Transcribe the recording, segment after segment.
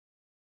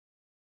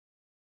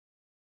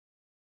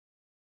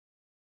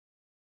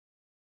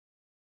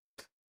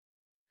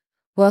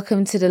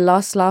Welcome to the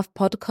Last Laugh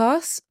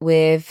podcast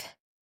with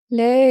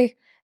Lou.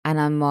 and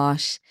I'm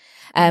Marsh.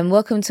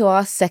 Welcome to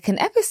our second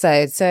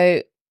episode.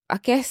 So I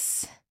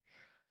guess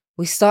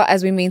we start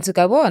as we mean to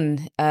go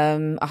on.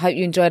 I hope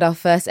you enjoyed our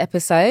first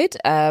episode.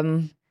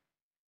 And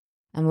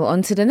we're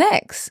on to the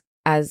next.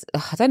 I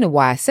don't know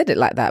why I said it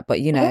like that, but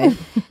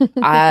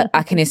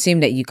I can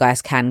assume that you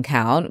guys can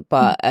count.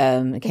 But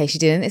in case you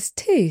didn't, it's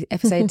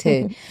episode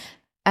 2.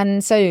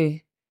 And so,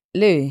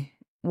 Lou,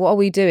 what are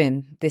we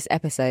doing this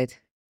episode?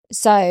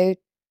 So,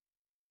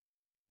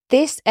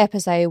 this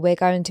episode, we're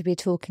going to be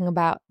talking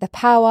about the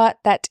power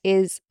that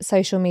is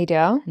social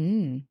media,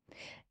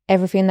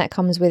 everything that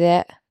comes with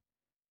it,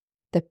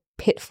 the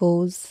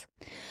pitfalls,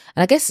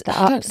 and I guess the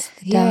ups,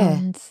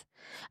 downs.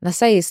 And I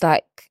say it's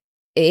like,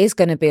 it is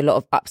going to be a lot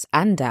of ups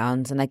and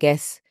downs. And I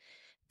guess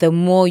the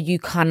more you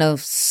kind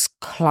of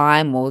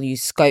climb or you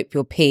scope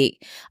your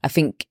peak, I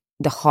think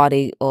not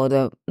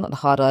the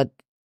harder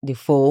you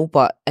fall,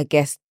 but I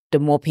guess the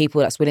more people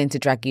that's willing to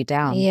drag you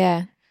down.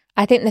 Yeah.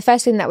 I think the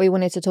first thing that we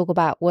wanted to talk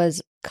about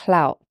was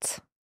clout.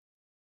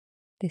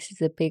 This is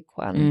a big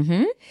one.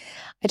 Mm-hmm.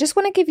 I just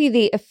want to give you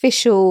the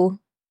official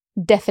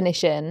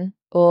definition,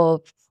 or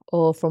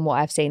from what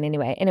I've seen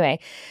anyway. Anyway,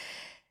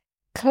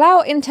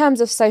 clout in terms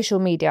of social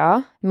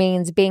media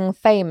means being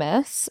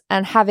famous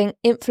and having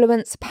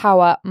influence,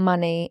 power,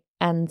 money,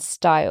 and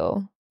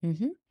style.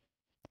 Mm-hmm.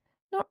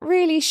 Not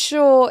really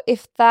sure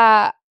if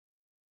that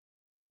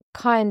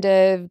kind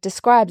of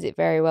describes it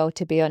very well,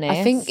 to be honest.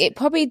 I think it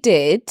probably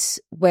did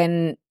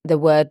when the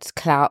word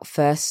clout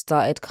first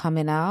started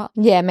coming out.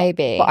 Yeah,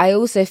 maybe. But I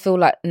also feel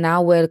like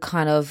now we're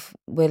kind of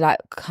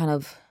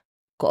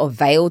got a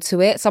veil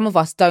to it. Some of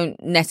us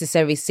don't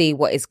necessarily see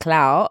what is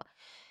clout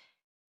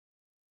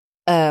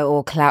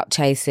or clout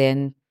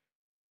chasing,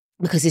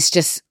 because it's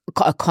just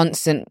a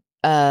constant,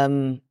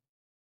 especially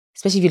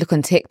if you look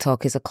on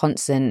TikTok, it's a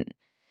constant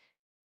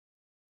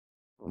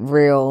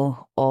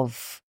reel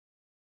of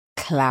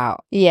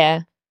clout.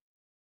 Yeah.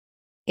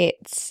 I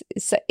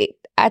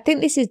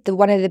think this is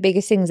one of the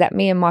biggest things that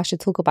me and Marsha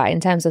talk about in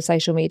terms of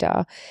social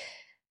media,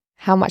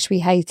 how much we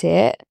hate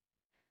it.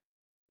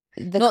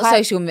 Not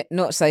social media.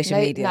 No,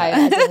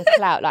 as in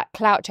clout, like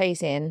clout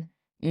chasing.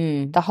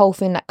 The whole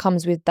thing that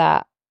comes with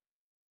that.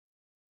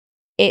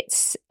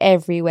 It's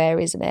everywhere,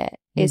 isn't it?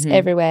 It's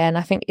everywhere, and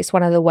I think it's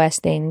one of the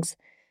worst things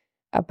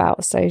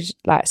about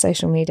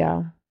social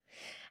media.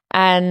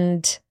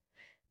 And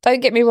don't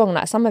get me wrong,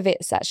 like some of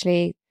it's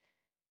actually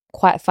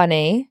quite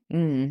funny,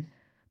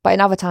 but in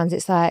other times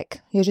it's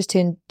like you're just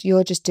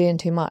doing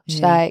too much.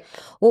 Like,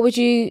 what would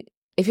you,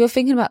 if you're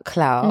thinking about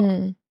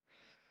clout?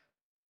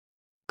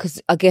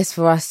 Because I guess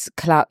for us,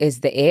 clout is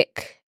the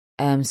ick.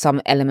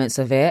 Some elements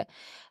of it.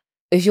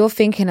 If you're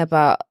thinking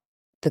about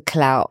the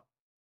clout,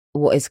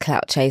 what is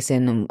clout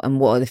chasing, and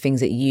what are the things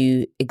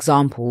that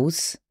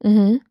examples?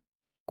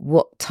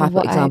 What type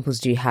of examples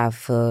do you have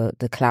for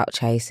the clout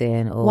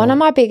chasing? Or one of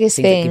my biggest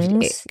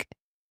things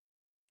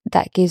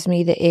that gives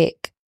me the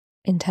ick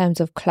in terms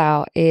of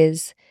clout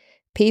is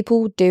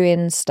people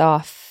doing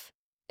stuff,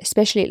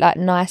 especially like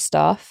nice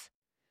stuff,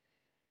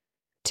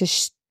 to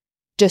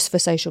just for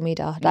social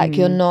media. Like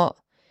you're not,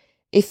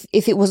 if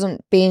it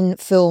wasn't being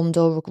filmed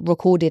or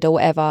recorded or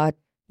whatever,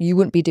 you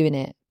wouldn't be doing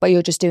it, but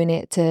you're just doing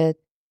it to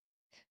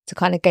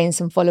kind of gain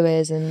some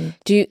followers. And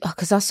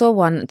because I saw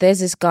one, there's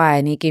this guy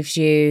and he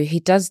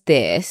does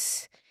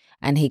this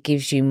and he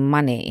gives you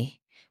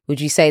money. Would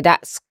you say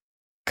that's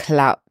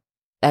clout?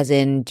 As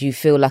in, do you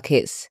feel like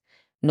it's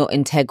not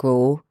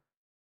integral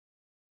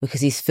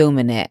because he's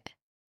filming it?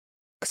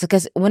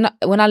 Because when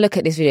I look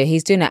at this video,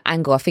 he's doing an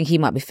angle. I think he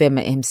might be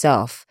filming it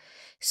himself.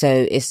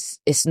 So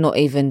it's not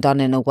even done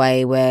in a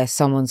way where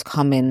someone's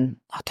coming.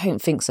 I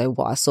don't think so.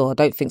 What I saw, I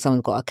don't think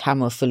someone's got a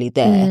camera fully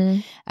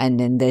there and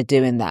then they're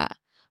doing that.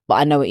 But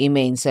I know what you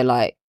mean. So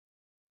like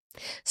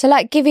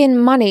giving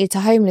money to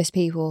homeless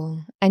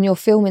people and you're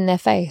filming their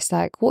face.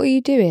 Like, what are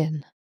you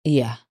doing?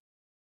 Yeah.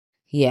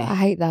 I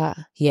hate that.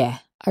 Yeah.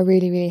 I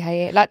really, really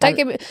hate it. Like, don't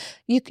get me.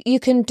 You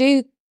can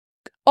do,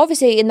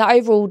 obviously, in the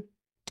overall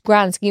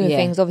grand scheme of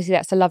things. Obviously,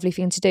 that's a lovely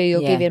thing to do. You're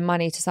giving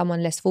money to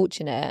someone less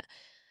fortunate.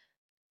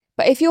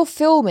 But if you're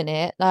filming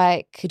it,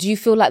 like, do you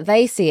feel like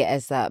they see it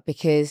as that?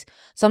 Because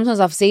sometimes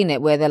I've seen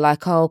it where they're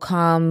like, "Oh,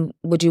 come,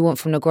 what do you want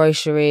from the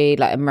grocery?"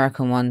 Like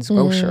American ones,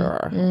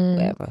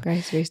 whatever.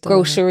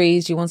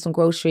 Groceries. Do you want some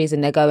groceries?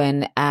 And they're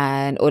going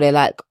or they're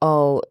like,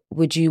 "Oh,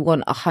 would you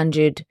want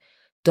 $100?"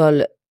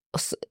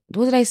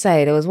 What did they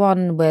say? There was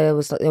one where it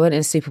was like they went in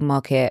a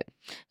supermarket.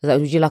 It was like,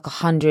 would you like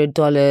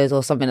 $100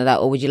 or something like that,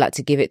 or would you like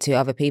to give it to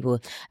other people?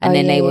 And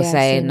then they were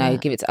saying, no,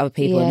 give it to other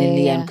people. And in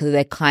the end, because of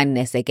their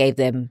kindness, they gave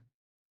them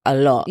a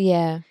lot.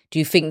 Yeah. Do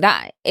you think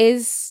that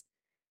is?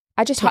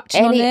 I just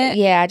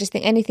I just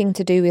think anything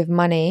to do with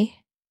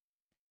money.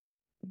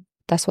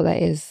 That's what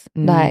that is.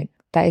 Like,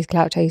 that is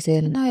clout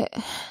chasing. No.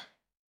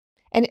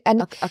 And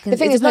the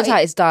thing is, not how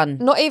it's done.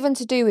 Not even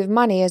to do with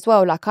money as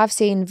well. Like, I've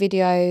seen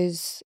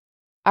videos.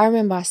 I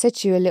remember I said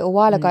to you a little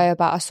while ago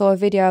I saw a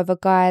video of a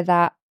guy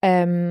that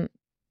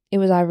it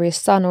was either his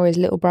son or his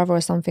little brother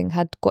or something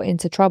had got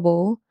into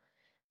trouble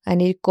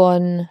and he'd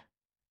gone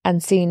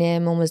and seen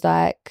him and was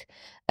like,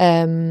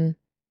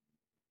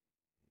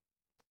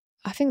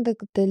 I think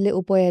the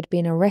little boy had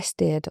been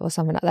arrested or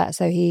something like that.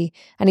 So he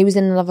was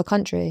in another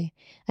country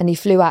and he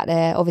flew out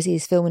there. Obviously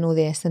he's filming all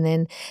this, and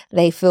then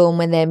they film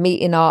when they're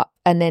meeting up,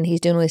 and then he's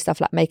doing all this stuff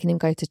like making him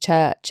go to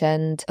church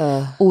and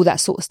all that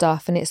sort of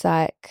stuff. And it's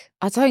like,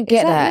 I don't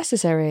get that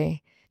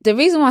necessary. The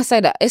reason why I say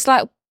that, it's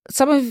like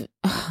oh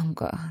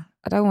God,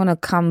 I don't want to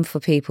come for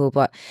people,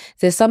 but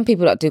there's some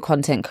people that do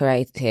content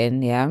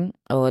creating, yeah,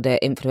 or they're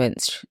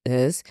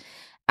influencers.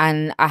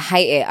 And I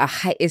hate it.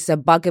 It's a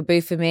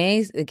bugaboo for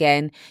me.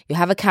 Again, you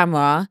have a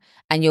camera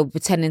and you're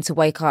pretending to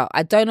wake up.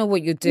 I don't know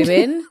what you're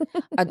doing.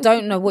 I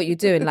don't know what you're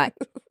doing. Like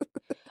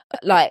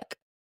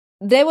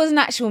there was an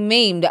actual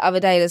meme the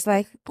other day that's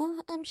like,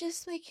 oh, I'm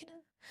just waking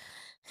up.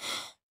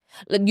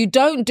 Like, you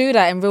don't do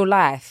that in real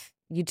life.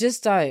 You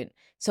just don't.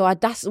 So I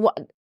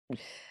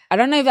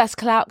don't know if that's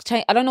clout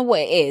change. I don't know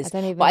what it is.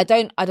 I never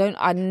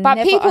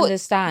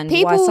understand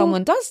why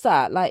someone does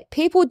that. Like,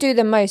 people do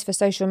the most for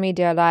social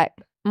media. Like,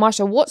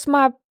 Marsha, what's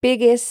my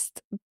biggest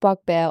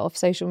bugbear of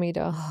social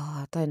media?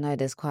 Oh, I don't know.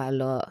 There's quite a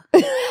lot.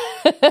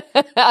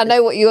 I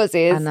know what yours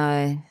is. I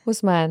know.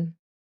 What's mine?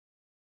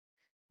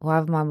 Why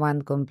have my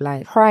mind gone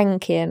blank?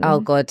 Pranking.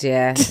 Oh, God,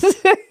 yeah.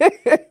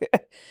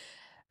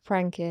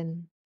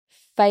 Pranking.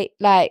 Fake.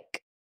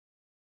 Like,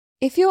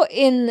 if you're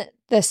in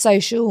the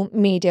social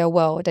media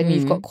world and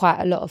you've got quite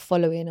a lot of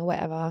following or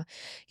whatever,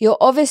 you're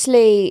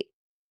obviously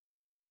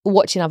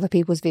watching other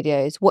people's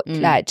videos, like, do you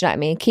know what I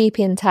mean?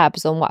 Keeping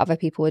tabs on what other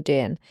people are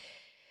doing.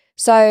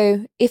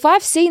 So if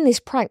I've seen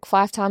this prank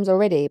 5 times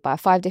already by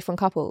 5 different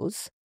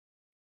couples,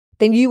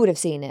 then you would have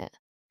seen it.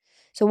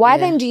 So why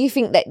then do you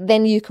think that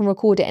then you can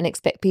record it and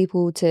expect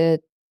people to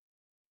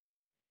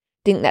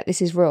think that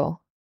this is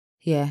real?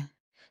 Yeah.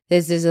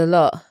 There's a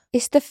lot.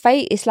 It's the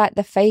fake. It's like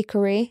the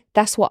fakery.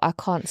 That's what I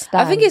can't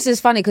stand. I think it's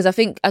just funny because I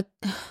think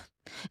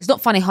it's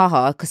not funny,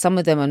 haha, because some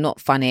of them are not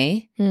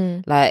funny.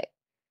 Like,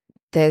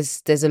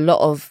 there's a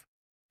lot of,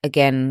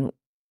 again,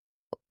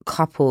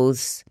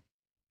 couples.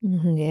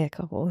 Yeah,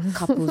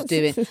 couples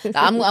doing.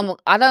 Like,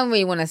 I don't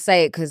really want to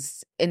say it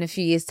because in a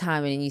few years'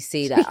 time, and you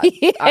see that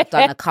I've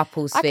done a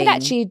couples thing. I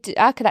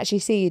could actually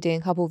see you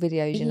doing couple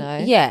videos. You know.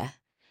 Yeah.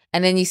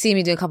 And then you see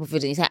me doing a couple of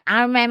videos. You say,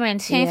 I remember in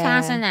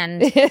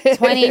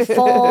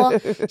 2024,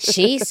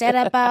 she said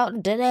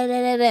about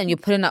da-da-da-da-da, and you're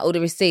putting out all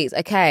the receipts.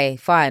 Okay,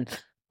 fine.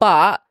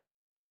 But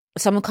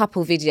some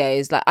couple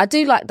videos, like, I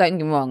do like, don't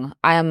get me wrong,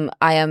 I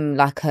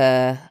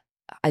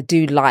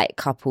do like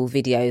couple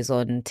videos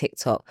on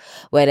TikTok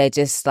where they're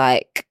just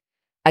like,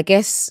 I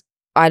guess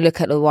I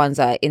look at the ones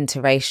that are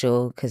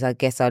interracial because I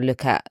guess I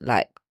look at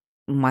like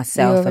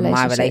myself and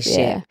my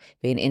relationship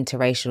being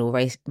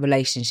interracial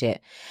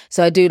relationship.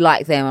 So I do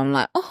like them. I'm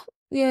like, oh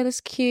yeah,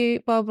 that's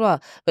cute, blah blah.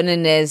 But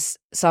then there's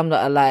some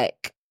that are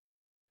like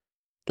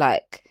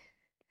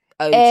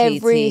OTT,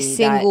 every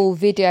single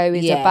video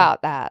is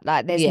about that.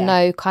 Like, there's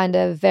no kind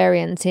of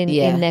variance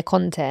in their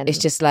content. It's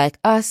just like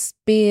us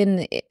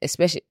being,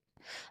 especially,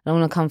 I don't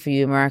want to come for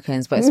you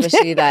Americans, but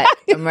especially like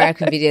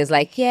American videos,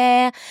 like,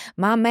 yeah,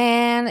 my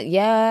man,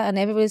 yeah, and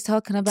everybody's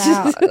talking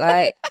about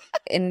like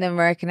in the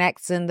American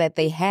accent that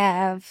they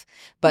have.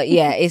 But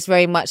yeah, it's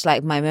very much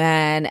like my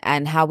man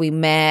and how we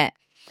met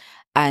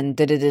and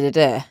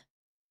da-da-da-da-da.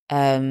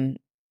 I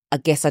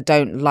guess I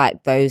don't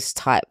like those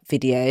type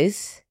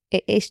videos.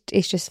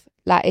 It's just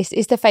like,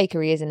 it's the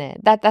fakery, isn't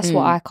it? That's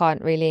what I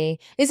can't really.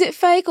 Is it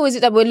fake, or is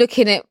it that we're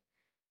looking at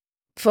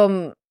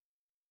from,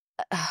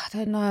 I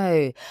don't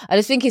know. I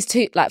just think it's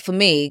too, like, for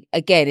me,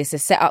 again, it's a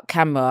set up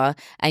camera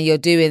and you're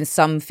doing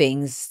some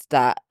things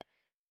that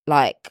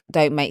like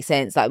don't make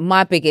sense. Like,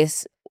 my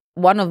biggest,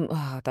 I don't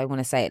want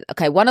to say it.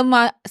 Okay, one of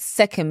my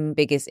second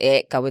biggest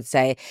ick, I would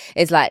say,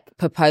 is like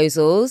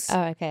proposals.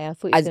 Oh, okay. I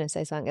thought you were going to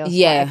say something else.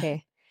 Yeah.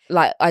 Okay.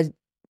 Like,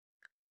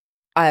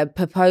 I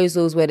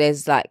proposals where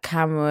there's like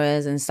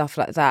cameras and stuff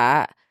like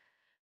that.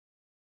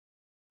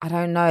 I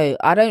don't know.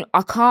 I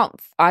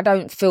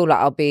don't feel like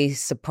I'll be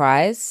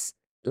surprised.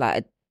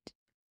 Like,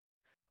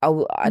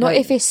 not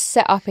if it's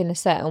set up in a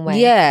certain way.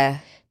 Yeah.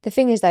 The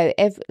thing is though,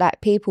 like,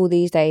 people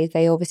these days,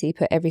 they obviously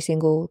put every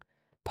single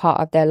part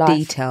of their life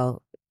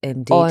detail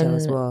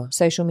as well.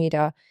 Social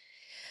media.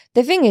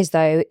 The thing is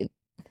though,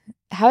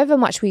 however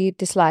much we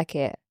dislike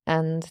it,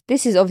 and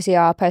this is obviously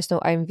our personal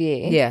own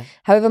view. Yeah.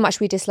 However much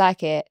we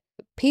dislike it,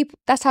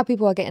 that's how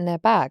people are getting their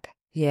bag.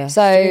 Yeah.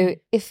 So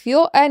if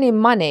you're earning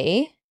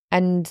money,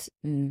 and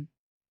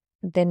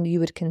then you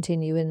would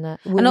continue in that.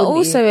 And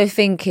also I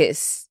think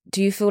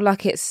do you feel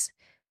like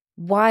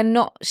why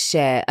not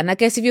share? And I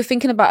guess if you're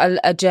thinking about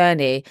a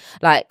journey,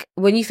 like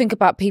when you think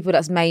about people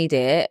that's made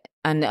it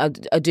and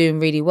are doing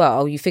really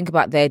well, you think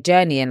about their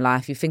journey in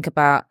life. You think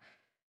about,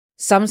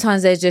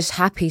 sometimes they're just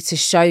happy to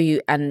show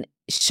you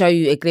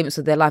a glimpse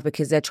of their life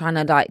because they're trying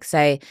to like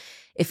say,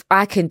 if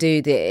I can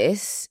do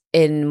this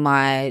in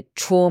my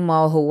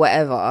trauma or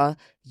whatever,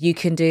 you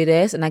can do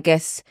this. And I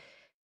guess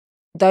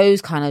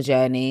those kind of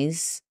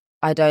journeys,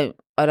 I don't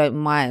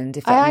mind,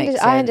 if that makes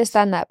sense. I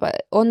understand that,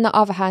 but on the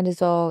other hand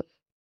as well,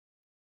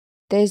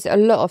 there's a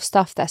lot of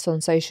stuff that's on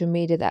social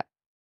media that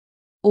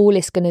all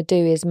it's going to do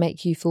is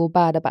make you feel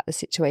bad about the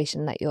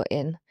situation that you're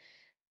in,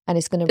 and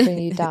it's going to bring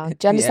you down.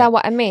 Do you understand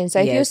what I mean? So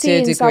if you're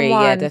seeing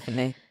someone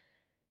definitely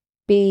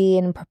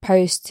being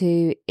proposed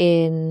to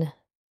in,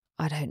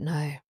 I don't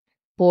know,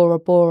 Bora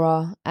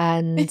Bora,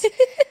 and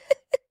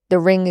the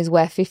ring is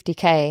worth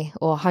 50k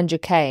or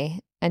 100k,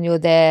 and you're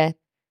there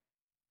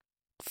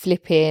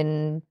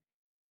flipping,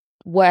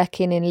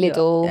 working in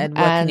Lidl and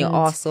working your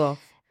ass off.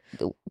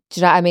 Do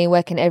you know what I mean?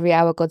 Working every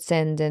hour God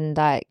send, and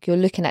like you're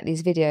looking at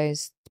these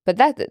videos. But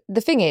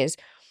the thing is,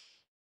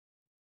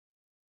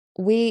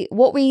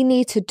 what we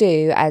need to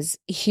do as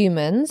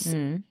humans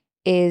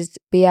is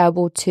be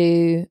able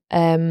to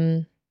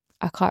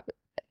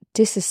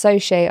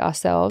disassociate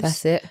ourselves.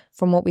 That's it.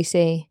 From what we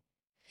see.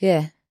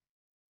 Yeah.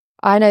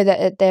 I know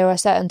that there are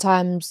certain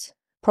times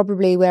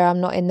probably where I'm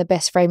not in the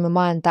best frame of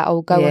mind that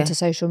I'll go onto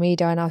social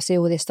media and I'll see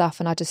all this stuff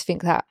and I just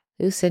think that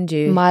who'll send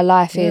you? My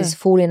life is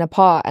falling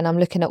apart, and I'm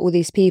looking at all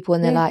these people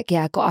and they're like,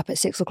 I got up at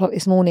 6 o'clock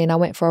this morning, I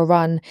went for a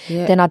run,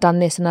 then I done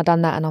this and I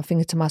done that, and I'm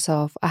thinking to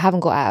myself, I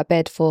haven't got out of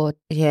bed for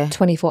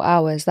 24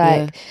 hours,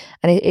 and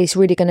it's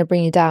really going to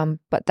bring you down.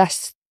 But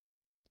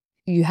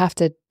you have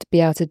to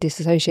be able to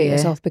disassociate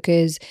yourself,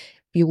 because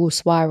you will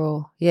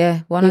spiral.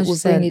 Yeah, 100%. It will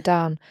bring you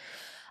down.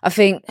 I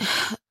think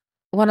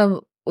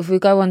if we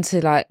go on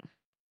to like,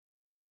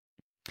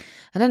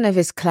 I don't know if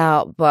it's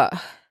clout, but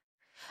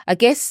I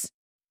guess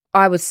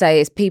I would say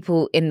it's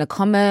people in the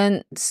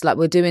comments, like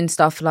we're doing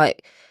stuff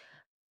like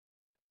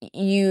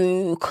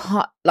you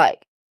can't,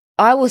 like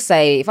I will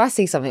say if I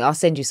see something, I'll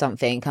send you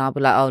something and I'll be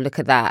like, oh, look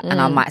at that. And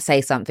I might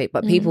say something,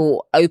 but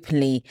people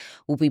openly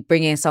will be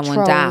bringing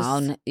someone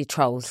down.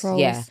 Trolls.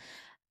 Yeah.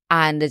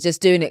 And they're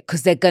just doing it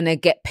because they're going to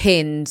get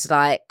pinned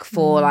like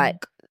for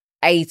like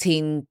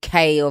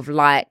 18k of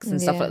likes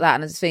and stuff like that.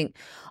 And I just think,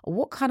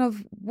 what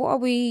are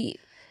we...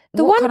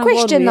 The one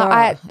question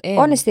that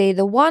honestly,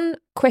 the one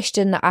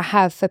question that I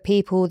have for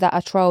people that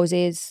are trolls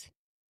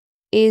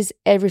is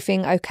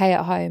everything okay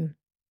at home?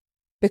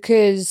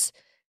 Because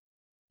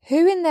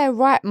who in their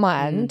right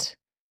mind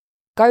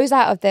goes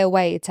out of their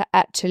way to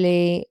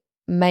actually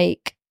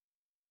make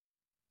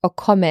a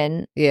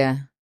comment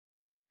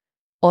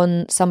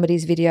on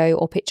somebody's video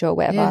or picture or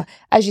whatever? Yeah.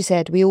 As you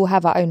said, we all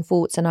have our own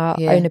thoughts and our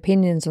own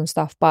opinions on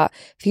stuff, but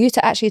for you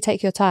to actually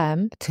take your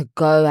time to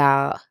go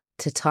out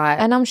to type.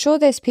 And I'm sure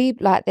there's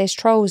people, like there's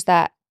trolls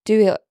that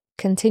do it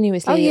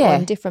continuously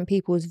on different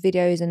people's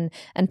videos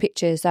and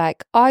pictures.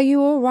 Like, are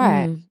you all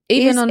right?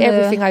 Even on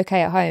everything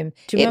okay at home?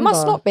 It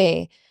must not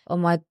be.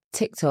 On my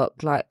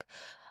TikTok, like,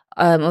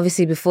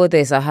 obviously before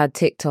this, I had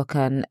TikTok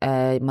and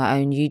my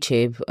own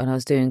YouTube, and I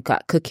was doing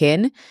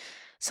cooking.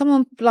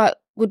 Someone like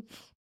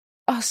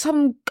I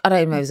don't know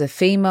if it was a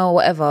female or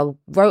whatever,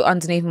 wrote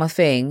underneath my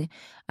thing,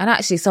 and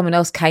actually someone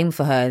else came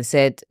for her and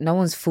said, no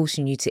one's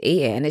forcing you to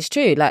eat it. And it's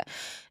true, like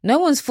no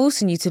one's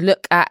forcing you to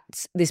look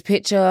at this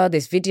picture,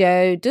 this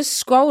video. Just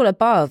scroll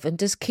above and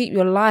just keep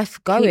your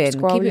life going,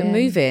 keep it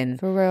moving.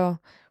 For real.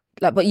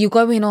 Like, but you're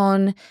going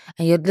on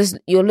and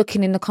you're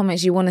looking in the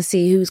comments, you want to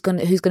see who's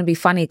gonna be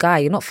funny guy.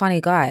 You're not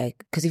funny guy,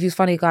 because if you're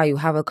funny guy, you'll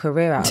have a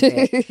career out of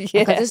it.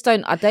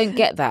 Like, I don't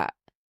get that.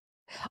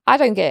 I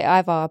don't get it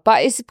either,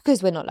 but it's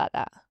because we're not like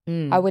that.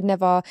 I would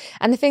never.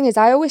 And the thing is,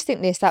 I always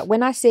think this, that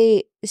when I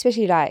see,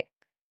 especially like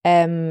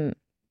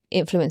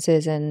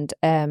influencers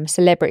and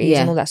celebrities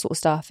and all that sort of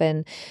stuff,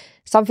 and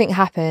something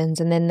happens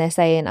and then they're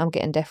saying, I'm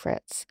getting death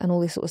threats and all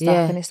this sort of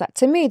stuff, and it's like,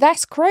 to me,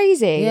 that's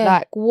crazy.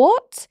 Like,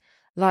 what?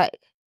 Like,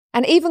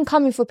 and even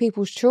coming for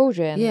people's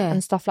children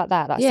and stuff like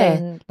that, like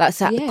saying, like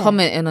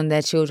commenting on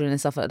their children and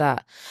stuff like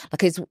that.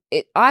 Like,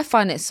 I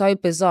find it so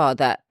bizarre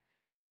that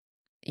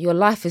your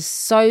life is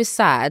so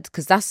sad,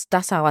 because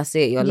that's how I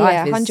see it. Your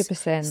life is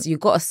 100%.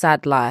 You've got a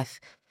sad life,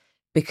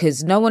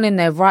 because no one in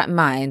their right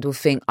mind will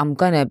think,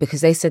 because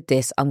they said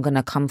this, I'm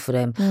gonna come for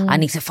them. I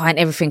need to find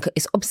everything.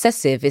 It's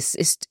obsessive. It's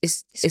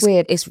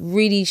weird. It's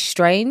really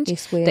strange.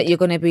 It's weird that you're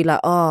gonna be like,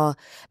 oh,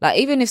 like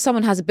even if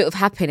someone has a bit of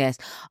happiness,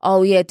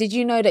 oh yeah, did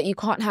you know that you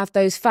can't have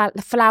those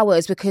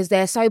flowers because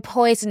they're so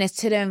poisonous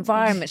to the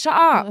environment? Shut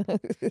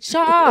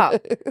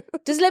up.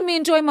 Just let me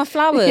enjoy my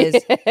flowers.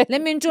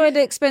 Let me enjoy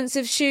the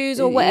expensive shoes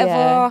or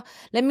whatever.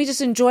 Let me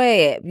just enjoy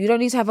it. You don't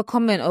need to have a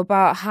comment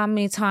about how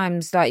many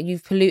times that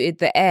you've polluted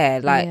the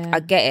air. Like, I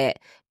get it,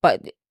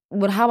 but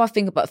how I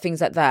think about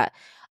things like that,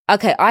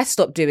 okay, I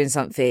stopped doing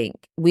something.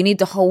 We need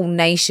the whole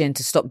nation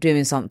to stop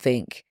doing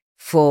something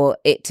for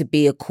it to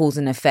be a cause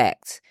and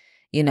effect,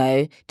 you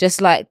know?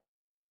 Just like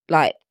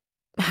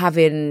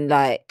having,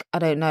 like, I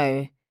don't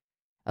know, I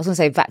was going to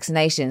say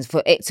vaccinations,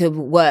 for it to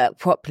work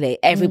properly,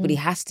 everybody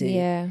has to.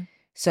 Yeah.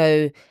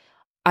 So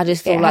I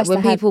just feel like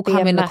when people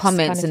come in the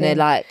comments and they're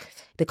like,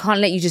 they can't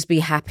let you just be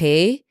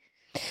happy.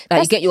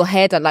 Like, you get your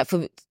hair done, like,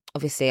 for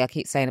obviously I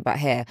keep saying about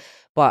hair,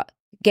 but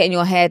getting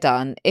your hair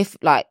done, if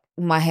like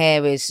my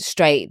hair is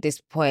straight at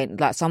this point.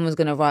 Like someone's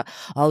gonna write,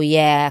 oh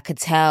yeah, I could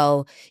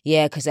tell,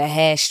 yeah, because her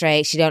hair's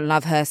straight, she don't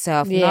love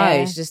herself. No,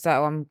 it's just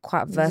that I'm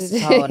quite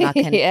versatile and I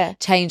can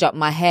change up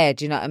my hair.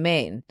 Do you know what I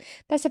mean?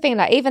 That's the thing.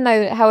 Like, even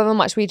though however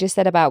much we just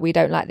said about we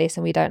don't like this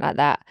and we don't like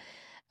that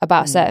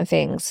about certain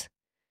things,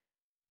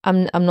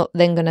 I'm not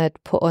then gonna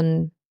put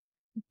on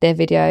their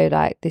video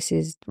like this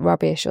is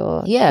rubbish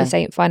or this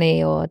ain't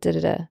funny or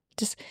da-da-da.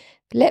 Just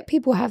let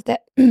people have their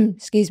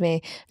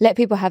let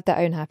people have their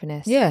own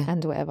happiness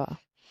and whatever.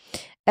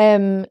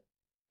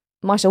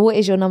 Marsha, what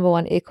is your number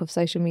one ick of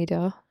social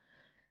media?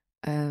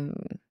 Do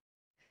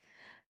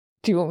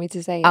you want me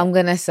to say it? I'm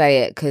gonna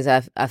say it because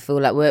I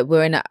feel like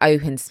we're in an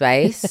open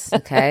space.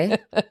 Okay.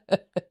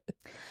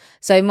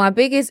 So my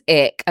biggest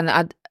ick,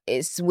 and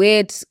it's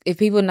weird, if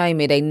people know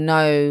me, they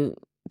know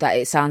that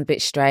it sounds a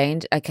bit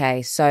strange.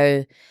 Okay,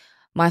 so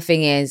my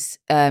thing is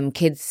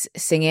kids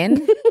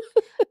singing.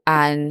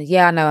 And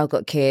yeah, I know I've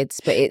got kids,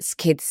 but it's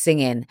kids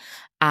singing.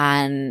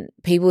 And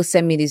people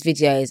send me these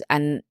videos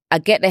and I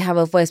get they have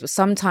a voice, but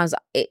sometimes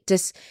it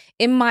just,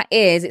 in my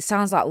ears, it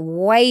sounds like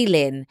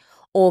wailing,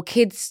 or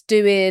kids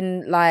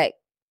doing like,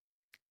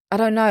 I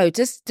don't know,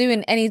 just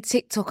doing any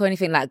TikTok or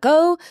anything like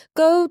go,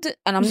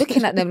 and I'm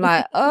looking at them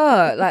like,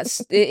 oh, like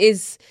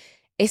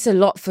it's a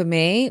lot for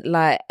me.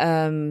 Like,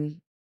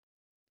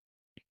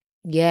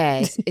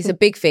 yeah, it's a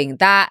big thing.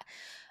 That,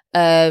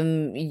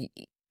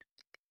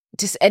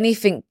 just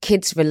anything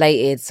kids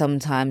related,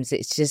 sometimes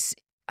it's just,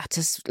 I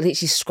just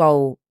literally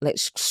scroll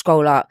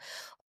up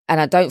and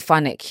I don't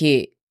find it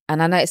cute.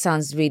 And I know it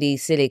sounds really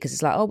silly because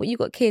it's like, oh, but you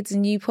got kids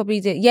and you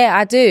probably do. Yeah,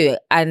 I do.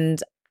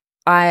 And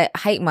I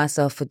hate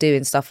myself for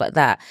doing stuff like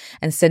that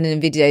and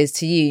sending videos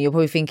to you. You're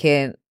probably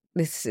thinking,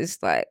 this is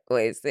like,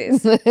 what is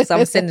this? So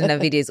I'm sending them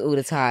videos all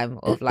the time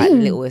of like the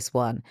littlest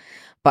one.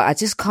 But I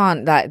just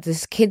can't, like,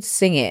 this kids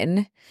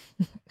singing,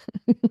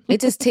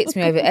 it just tips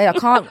me over the edge.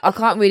 I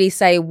can't really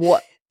say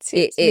what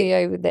tips me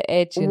over the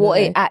edge.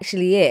 What it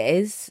actually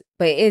is,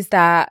 but it is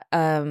that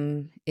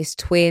it's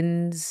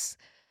twins.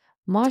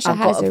 Marsha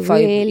has a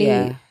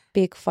really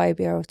big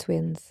phobia of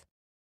twins.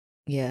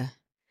 Yeah.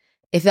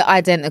 If they're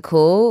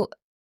identical,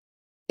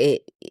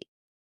 it's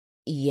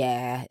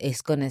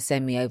gonna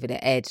send me over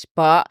the edge.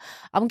 But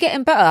I'm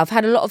getting better. I've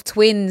had a lot of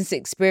twins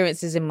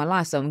experiences in my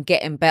life, so I'm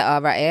getting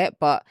better at it.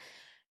 But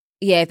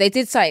yeah, if they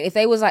did say, if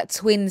they was like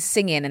twins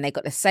singing and they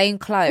got the same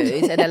clothes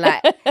and they're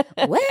like,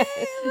 well,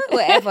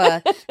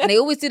 whatever. And they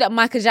always do that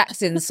Michael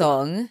Jackson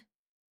song,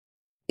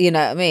 you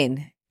know what I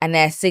mean? And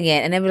they're singing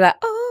and they'll be like,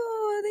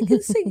 oh, they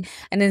can sing.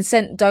 And then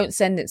don't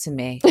send it to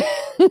me.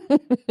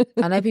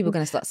 I know people are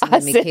going to start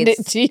sending me kids. I send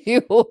it to you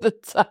all the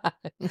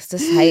time. It's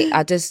just hate.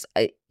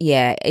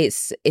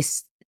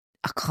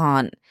 I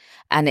can't.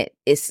 And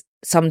it's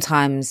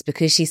sometimes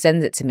because she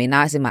sends it to me,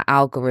 now it's in my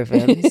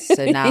algorithms.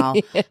 So now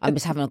I'm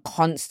just having a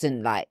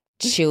constant like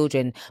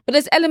children. But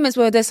there's elements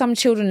where there's some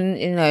children,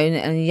 you know,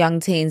 and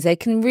young teens, they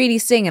can really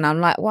sing. And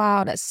I'm like,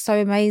 wow, that's so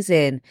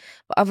amazing.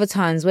 But other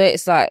times where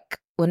it's like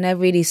when they're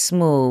really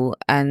small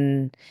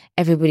and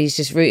everybody's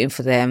just rooting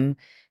for them,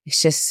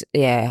 it's just,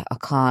 I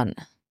can't.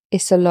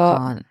 It's a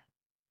lot.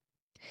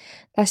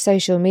 That's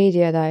social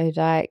media though.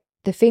 Like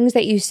the things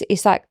that you see,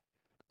 it's like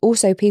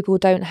also people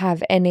don't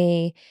have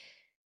any,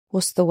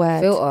 what's the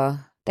word?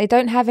 Filter. They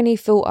don't have any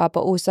filter,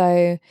 but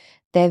also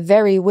they're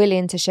very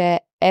willing to share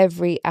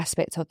every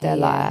aspect of their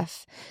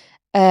life.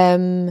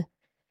 And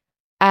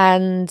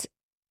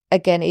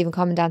again, even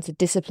coming down to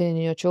disciplining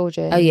your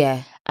children. Oh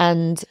yeah.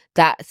 And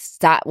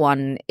that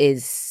one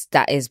is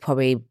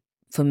probably,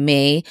 for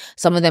me,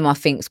 some of them I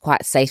think is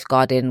quite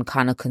safeguarding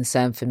kind of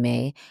concern for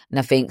me. And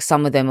I think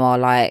some of them are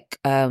like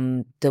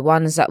the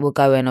ones that were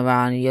going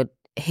around, you're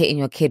hitting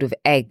your kid with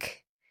egg.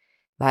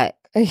 Like,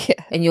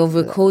 and you're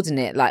recording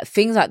it, like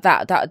things like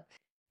that.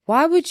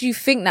 Why would you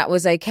think that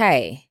was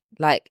okay?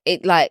 Like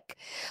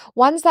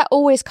ones that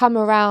always come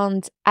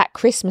around at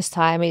Christmas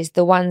time is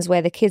the ones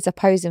where the kids are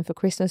posing for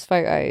Christmas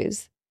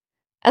photos.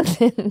 And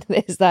then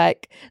there's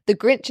like the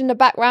Grinch in the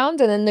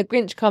background, and then the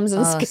Grinch comes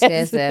and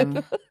scares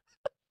them.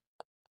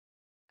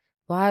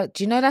 Why?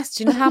 Do you know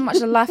how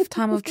much a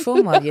lifetime of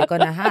trauma you're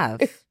gonna have?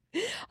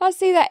 I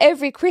see that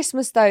every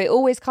Christmas though. It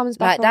always comes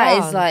back like around.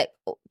 That is like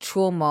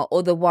trauma.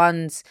 Or the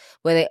ones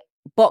where they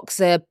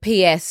Boxer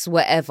PS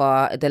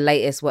whatever, the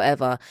latest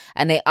whatever,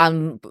 and they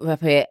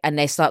unwrap it and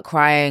they start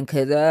crying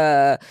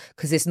because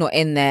it's not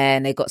in there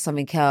and they got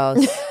something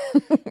else.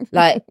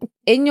 Like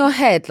in your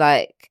head,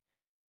 like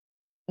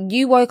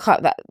you woke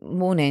up that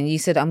morning, you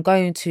said, I'm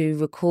going to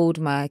record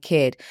my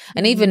kid.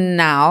 And even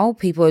now,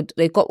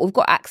 we've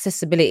got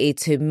accessibility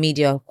to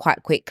media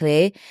quite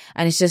quickly,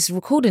 and it's just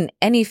recording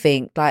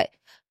anything. Like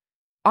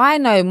I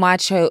know my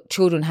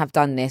children have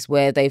done this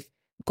where they've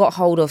got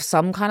hold of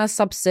some kind of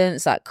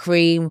substance like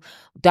cream,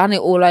 done it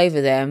all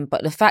over them.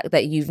 But the fact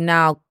that you've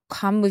now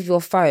come with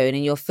your phone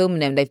and you're filming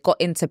them, they've got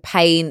into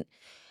paint,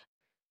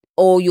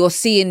 or you're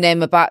seeing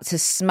them about to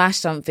smash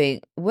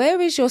something.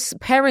 Where is your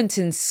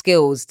parenting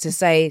skills to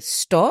say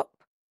stop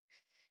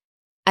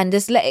and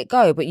just let it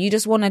go? But you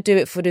just want to do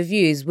it for the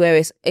views, where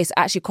it's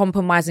actually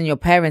compromising your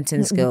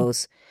parenting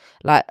skills.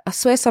 Like, I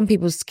swear some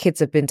people's kids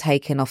have been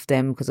taken off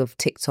them because of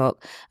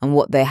TikTok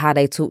and how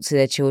they talk to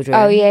their children.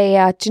 Oh,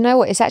 yeah. Do you know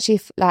what? It's actually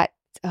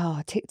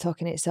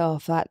TikTok in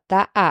itself, like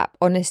that app,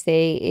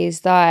 honestly,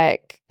 is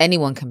like...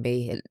 Anyone can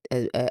be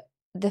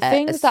the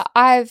things that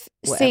I've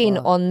seen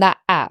whatever. on that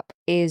app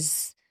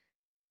is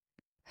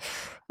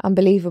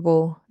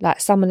unbelievable.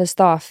 Like some of the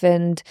stuff.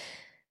 And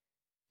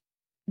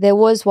there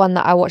was one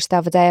that I watched the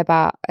other day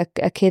about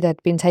a kid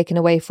had been taken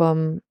away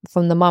from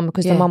the mum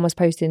because the mum was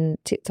posting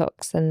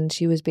TikToks and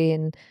she was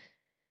being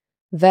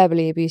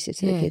verbally abusive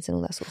to the kids and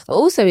all that sort of stuff. But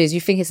also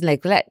you think it's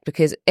neglect,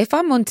 because if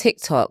I'm on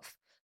TikTok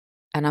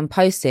and I'm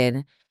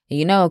posting,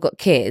 I've got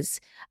kids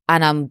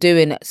and I'm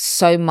doing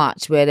so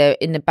much where they're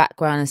in the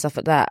background and stuff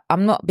like that,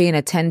 I'm not being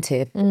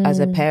attentive as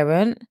a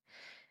parent.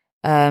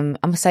 I'm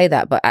gonna say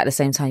that, but at the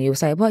same time you'll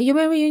say, well, you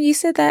remember when you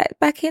said that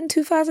back in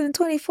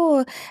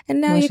 2024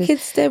 and now your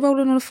kids, they're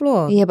rolling on the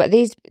floor. Yeah,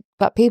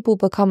 but people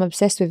become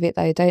obsessed with it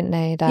though, don't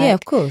they? Like, yeah,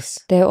 of course.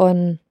 They're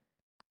on,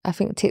 I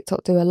think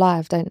TikTok do a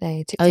live, don't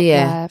they? TikTok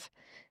live.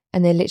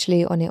 And they're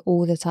literally on it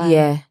all the time.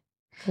 Yeah.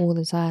 All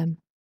the time.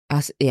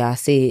 I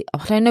see.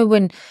 I don't know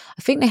when,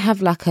 I think they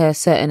have like a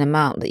certain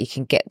amount that you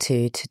can get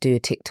to do a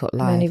TikTok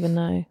live. I don't even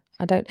know.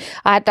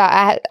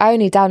 I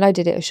only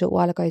downloaded it a short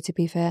while ago, to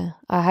be fair.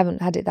 I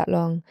haven't had it that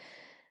long.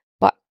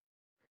 But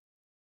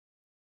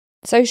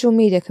social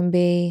media can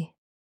be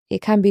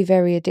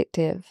very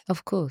addictive.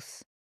 Of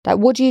course. Like,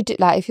 what do you do?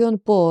 Like, if you're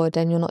bored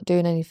and you're not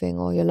doing anything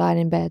or you're lying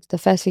in bed, the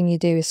first thing you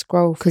do is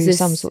scroll through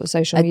some sort of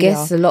social media. I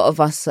guess a lot of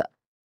us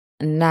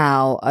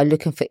now are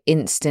looking for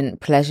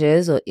instant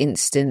pleasures or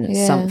instant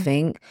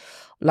something.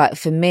 Like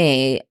for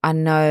me, I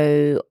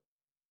know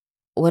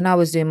when I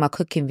was doing my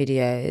cooking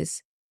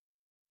videos,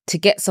 to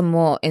get some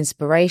more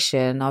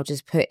inspiration, I'll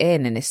just put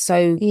in, and it's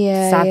so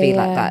savvy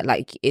like that.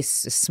 Like,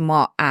 it's a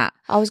smart app.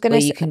 I was going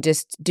to say, you can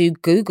just do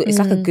Google. It's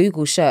like a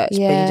Google search, but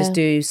you just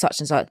do such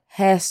and such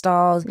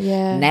hairstyles,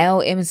 nail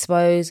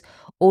inspos,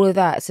 all of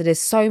that. So there's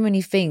so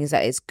many things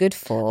that it's good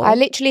for. I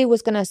literally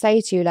was going to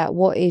say to you, like,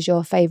 what is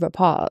your favourite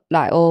part?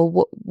 Like, or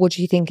what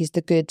do you think is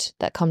the good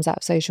that comes out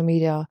of social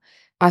media?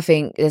 I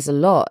think there's a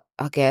lot,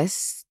 I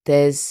guess.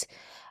 There's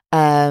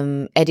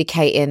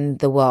educating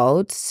the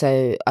world.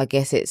 So I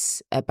guess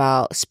it's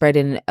about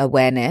spreading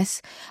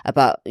awareness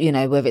about,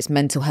 whether it's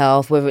mental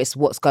health, whether it's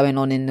what's going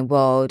on in the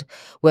world,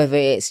 whether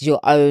it's your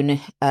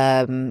own,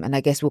 and I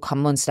guess we'll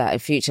come on to that in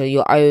future,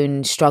 your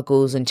own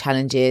struggles and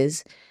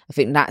challenges. I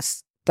think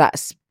that's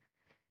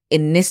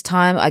in this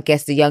time, I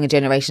guess the younger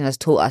generation has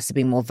taught us to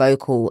be more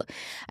vocal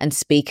and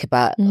speak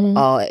about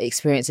our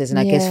experiences. And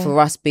I guess for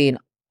us being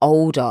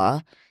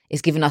older,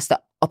 it's given us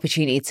the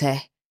opportunity to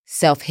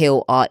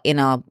self-heal our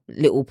inner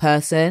little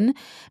person,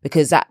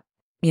 because that,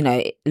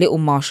 little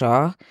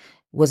Marsha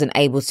wasn't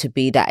able to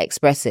be that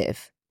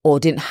expressive or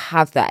didn't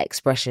have that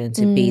expression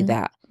to be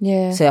that.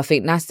 Yeah. So I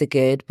think that's the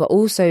good. But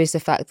also it's the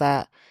fact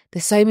that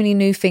there's so many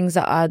new things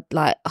that are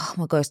like, oh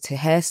my gosh, to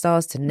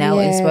hairstyles, to nail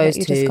inspos,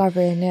 to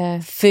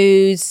discovering,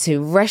 foods,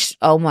 to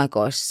oh my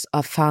gosh,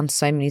 I've found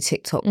so many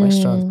TikTok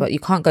restaurants, but you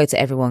can't go to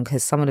everyone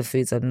because some of the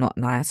foods are not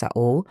nice at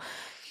all.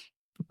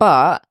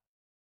 But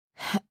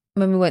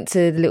when we went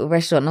to the little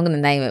restaurant, I'm not going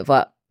to name it,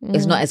 but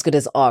it's not as good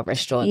as our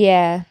restaurant.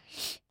 Yeah.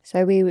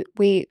 So we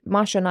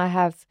Marsha and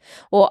I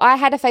I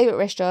had a favourite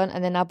restaurant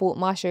and then I brought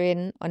Marsha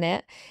in on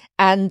it,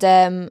 and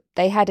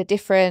they had a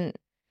different,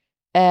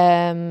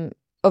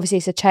 obviously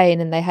it's a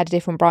chain and they had a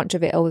different branch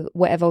of it or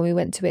whatever. We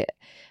went to it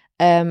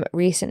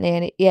recently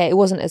and it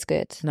wasn't as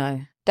good.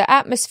 No. The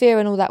atmosphere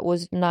and all that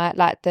was not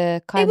like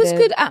the kind of... It was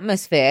good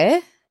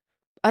atmosphere.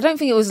 I don't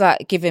think it was like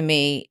it weren't giving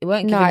me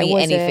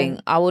anything.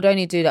 I would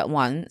only do that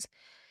once.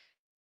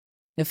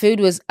 The food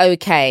was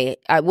okay.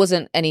 It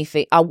wasn't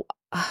anything.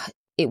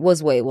 It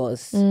was what it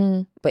was,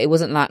 but it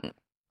wasn't like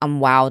I'm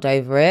wowed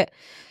over it.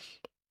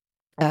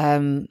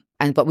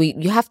 But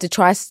you have to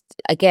try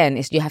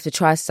again. You have to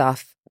try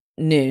stuff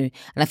new,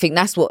 and I think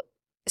that's what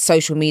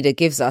social media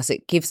gives us.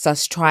 It gives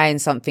us trying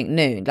something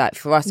new. Like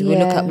for us, if we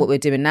look at what we're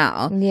doing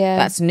now,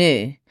 that's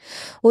new.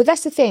 Well,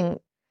 that's the thing.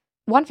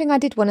 One thing I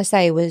did want to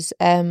say was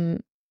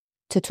to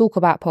talk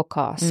about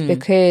podcasts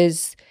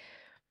because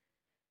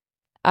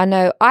I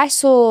know I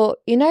saw,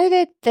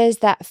 that there's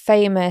that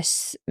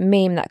famous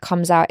meme that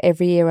comes out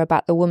every year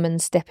about the woman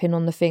stepping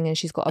on the thing and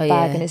she's got a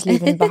bag and it's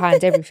leaving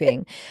behind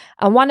everything.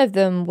 And one of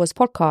them was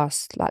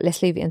podcast, like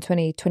Let's Leave It in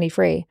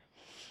 2023.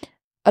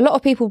 A lot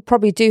of people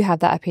probably do have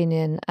that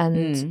opinion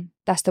and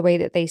that's the way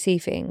that they see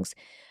things.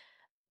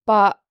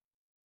 But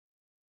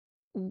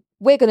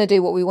we're going to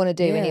do what we want to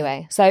do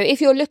anyway. So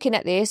if you're looking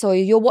at this or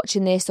you're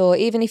watching this, or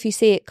even if you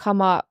see it come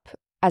up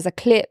as a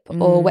clip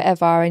or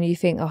whatever and you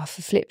think, oh,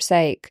 for flip's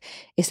sake,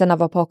 it's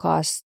another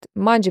podcast,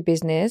 mind your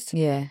business.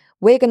 Yeah.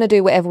 We're going to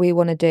do whatever we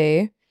want to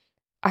do.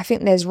 I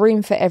think there's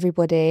room for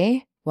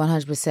everybody.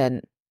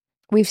 100%.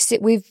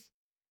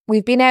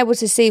 We've been able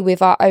to see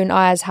with our own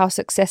eyes how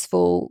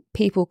successful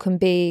people can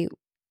be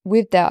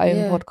with their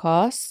own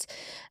podcasts.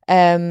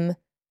 And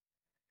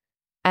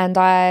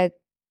I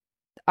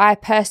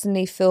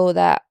personally feel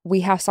that we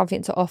have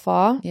something to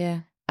offer.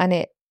 Yeah. And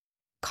it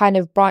kind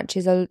of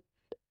branches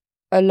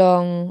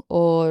along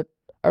or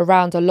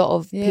around a lot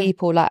of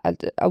people, like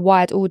a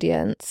wide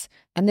audience.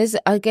 And there's,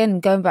 again,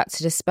 going back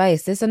to the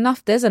space, there's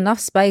enough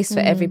space for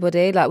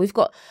everybody. Like, we've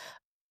got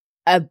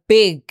a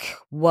big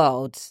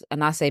world,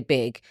 and I say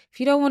big. If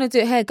you don't want to do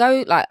it here,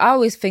 go, like, I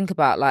always think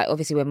about, like,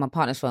 obviously where my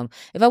partner's from.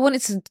 If I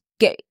wanted to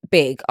get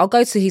big, I'll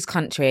go to his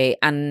country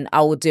and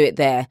I will do it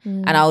there.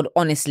 And I would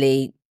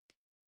honestly,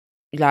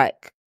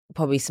 like,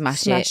 probably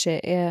smash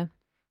it. Yeah.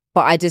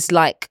 But I just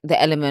like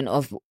the element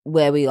of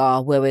where we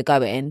are, where we're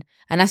going.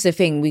 And that's the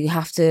thing, we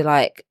have to,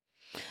 like,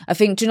 I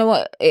think, do you know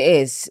what it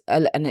is?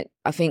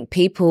 I think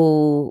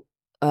people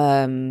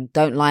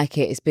don't like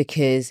it is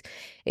because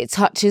it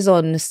touches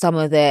on some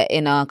of their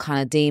inner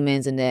kind of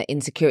demons and their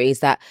insecurities,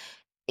 that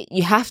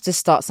you have to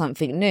start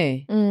something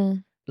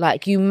new.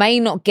 Like, you may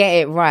not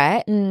get it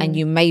right and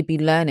you may be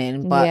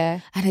learning, but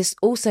and it's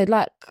also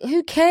like,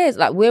 who cares?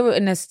 Like, we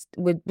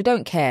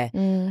don't care.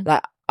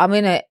 Like,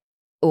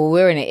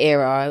 we're in an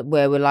era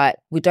where we're like,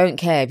 we don't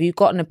care. If you've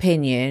got an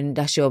opinion,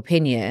 that's your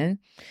opinion.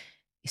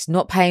 It's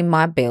not paying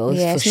my bills,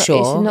 for sure.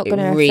 It's not going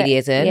to really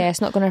isn't. Yeah, it's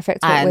not going to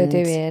affect what we're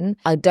doing.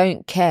 I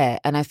don't care.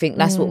 And I think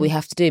that's what we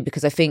have to do,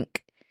 because I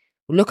think,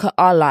 look at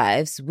our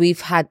lives.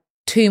 We've had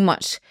too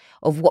much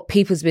of what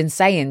people's been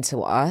saying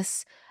to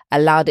us,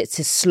 allowed it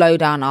to slow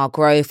down our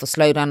growth or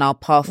slow down our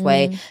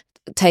pathway,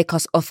 take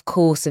us off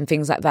course and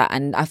things like that.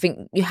 And I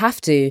think you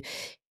have to,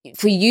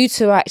 for you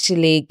to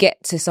actually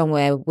get to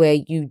somewhere where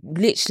you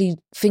literally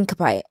think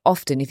about it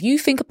often. If you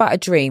think about a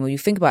dream, or you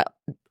think about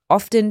it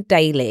often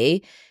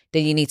daily,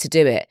 then you need to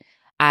do it,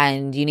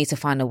 and you need to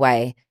find a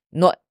way,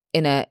 not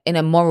in a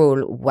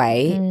moral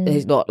way.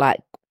 It's not like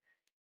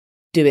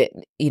do it,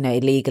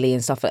 illegally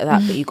and stuff like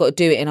that. But you've got to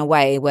do it in a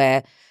way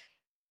where,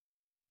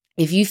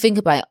 if you think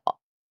about it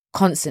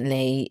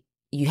constantly,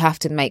 you have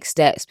to make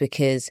steps,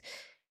 because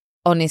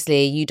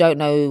honestly, you don't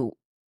know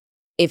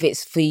if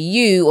it's for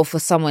you or for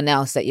someone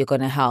else that you're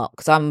going to help.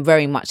 Because I'm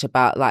very much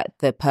about, like,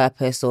 the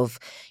purpose of,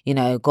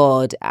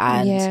 God,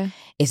 and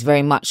it's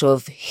very much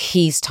of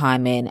his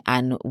timing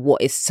and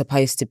what it's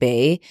supposed to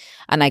be.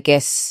 And I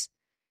guess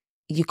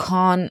you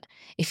can't,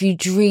 if you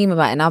dream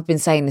about it, and I've been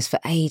saying this for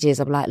ages,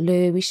 I'm like,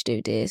 Lou, we should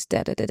do this,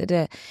 da da da da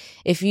da.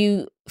 If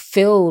you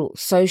feel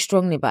so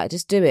strongly about it,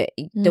 just do it.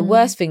 The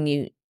worst thing,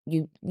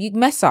 you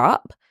mess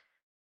up,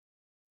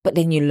 but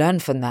then you learn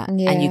from that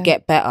and you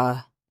get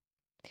better.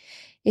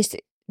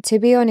 To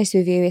be honest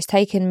with you, it's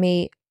taken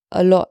me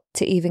a lot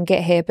to even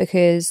get here,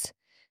 because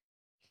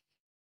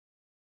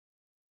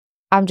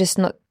I'm just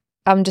not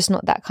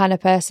that kind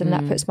of person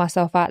that puts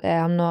myself out there.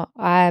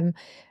 I'm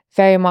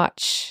very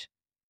much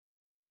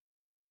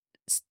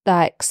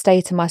like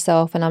stay to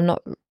myself, and I'm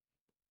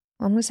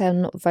gonna say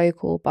I'm not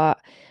vocal,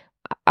 but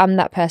I'm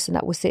that person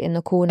that will sit in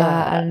the corner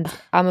and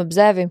I'm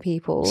observing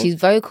people. She's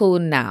vocal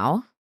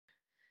now.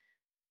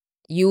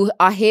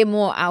 I hear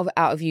more out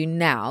of you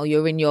now.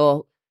 You're in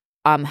your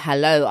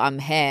hello, I'm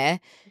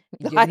here.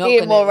 I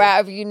hear more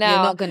out of you now.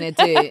 You're not gonna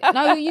do.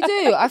 No, you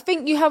do. I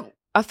think you have.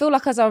 I feel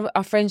like, as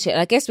our friendship, and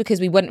I guess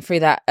because we went through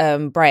that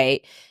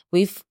break,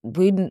 why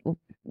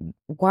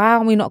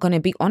are we not going to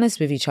be honest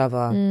with each other?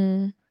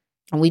 And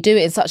we do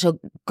it in such a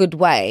good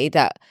way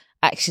that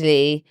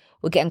actually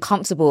we're getting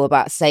comfortable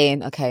about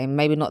saying, okay,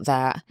 maybe not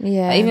that.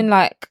 Yeah. But even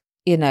like,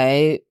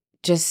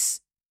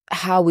 just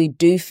how we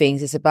do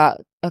things. It's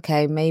about,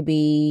 okay,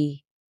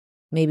 maybe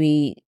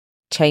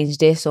change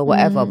this or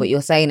whatever, but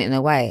you're saying it in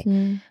a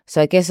way.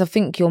 So I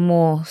think you're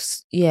more,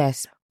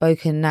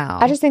 spoken now.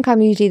 I just think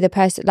I'm usually the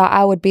person, like,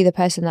 I would be the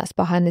person that's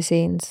behind the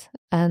scenes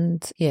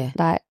and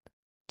like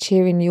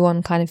cheering you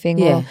on kind of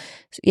thing, or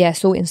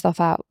sorting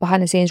stuff out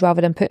behind the scenes rather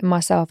than putting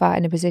myself out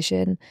in a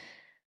position.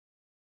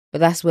 But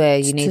that's where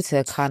you need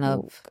to kind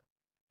of,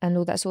 and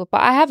all that sort of, but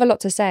I have a lot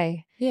to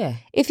say. Yeah.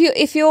 If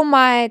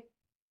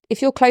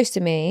you're close to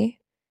me,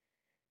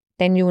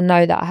 then you'll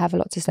know that I have a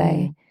lot to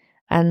say.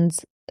 And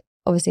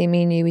obviously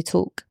me and you, we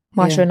talk,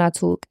 Marsha and I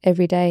talk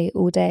every day,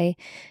 all day.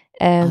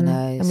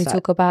 And we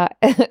talk about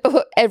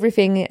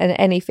everything and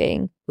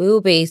anything.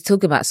 We'll be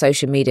talking about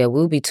social media.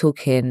 We'll be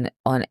talking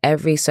on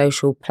every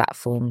social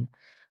platform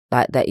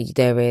like that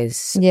there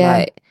is. Yeah.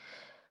 Like,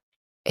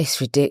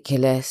 it's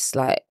ridiculous.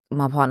 Like,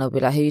 my partner will be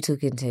like, who are you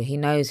talking to? He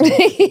knows who you're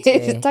talking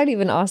to. Don't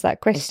even ask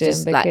that question.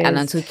 It's just and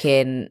I'm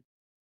talking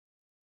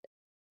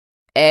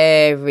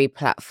every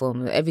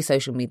platform, every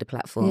social media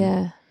platform.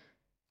 Yeah.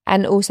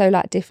 And also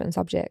like different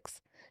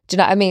subjects. Do you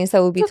know what I mean?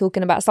 So we'll be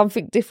talking about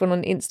something different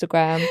on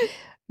Instagram,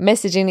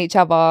 messaging each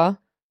other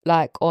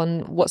like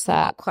on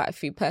WhatsApp. Quite a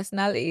few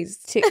personalities.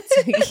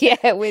 TikTok.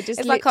 Yeah, we're just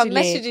it's like I'm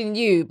messaging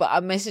you, but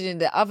I'm messaging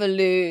the other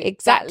Lou.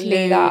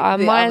 Exactly. Lou, our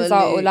minds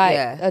are all like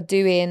are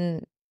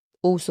doing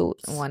all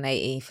sorts.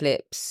 180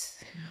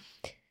 flips.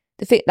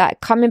 The thing,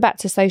 like, coming back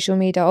to social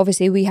media,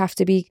 obviously we have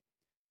to be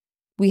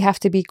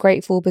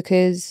grateful,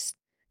 because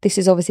this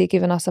is obviously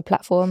giving us a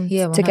platform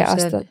to get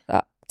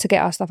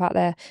our stuff out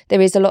there.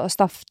 There is a lot of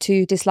stuff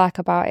to dislike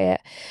about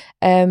it,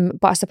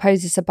 but I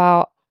suppose it's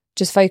about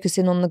just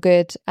focusing on the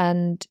good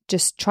and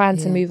just trying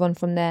to move on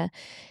from there.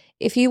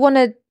 If you want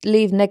to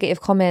leave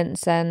negative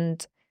comments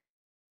and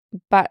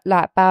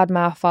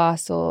badmouth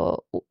us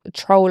or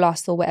troll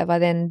us or whatever,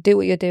 then do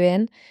what you're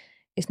doing.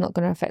 It's not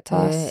going to affect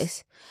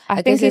us.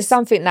 I think it's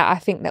something that I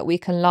think that we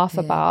can laugh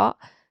about,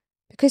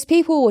 because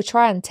people will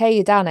try and tear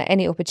you down at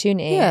any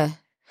opportunity. Yeah.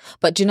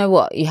 But do you know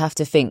what? You have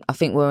to think, I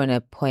think we're in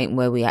a point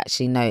where we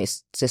actually know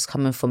it's just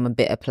coming from a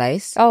bitter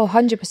place. Oh,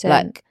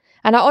 100%.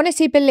 And I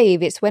honestly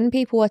believe it's when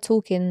people are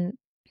talking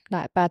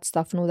like bad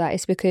stuff and all that,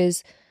 it's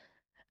because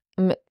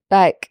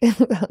like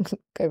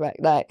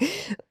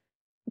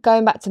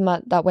going back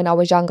to when I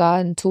was younger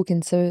and talking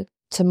to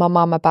my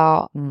mum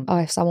about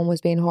if someone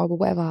was being horrible,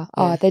 whatever,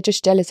 they're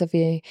just jealous of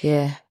you.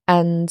 Yeah.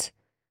 And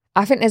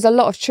I think there's a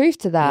lot of truth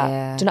to that.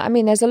 Yeah. Do you know what I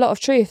mean? There's a lot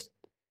of truth.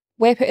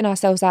 We're putting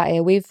ourselves out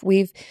here.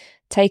 We've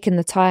taken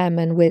the time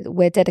and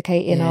we're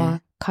dedicating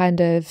our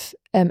kind of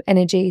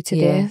energy to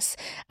this,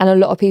 and a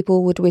lot of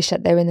people would wish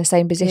that they're in the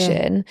same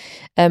position,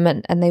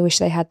 and they wish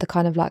they had the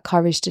kind of like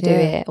courage to do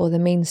it or the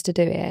means to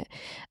do it.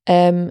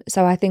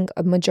 So I think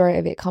a majority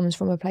of it comes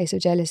from a place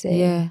of jealousy.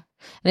 Yeah,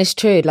 and it's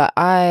true. Like,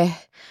 I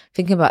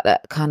thinking about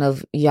that kind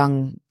of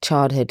young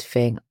childhood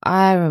thing,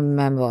 I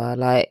remember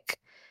like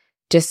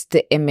just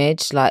the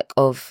image like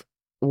of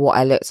what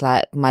I looked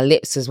like. My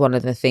lips was one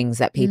of the things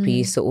that people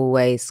used to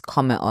always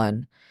comment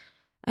on.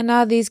 And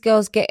now these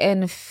girls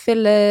getting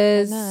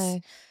fillers.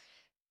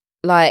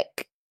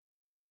 Like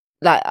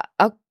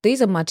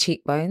these are my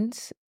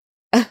cheekbones.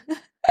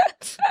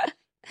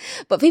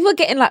 But people are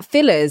getting like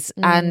fillers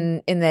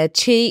and in their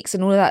cheeks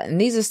and all of that. And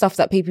these are stuff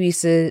that people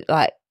used to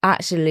like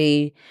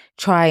actually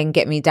try and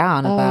get me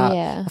down about.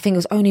 Yeah. I think it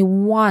was only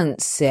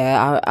once,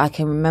 I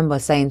can remember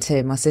saying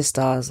to my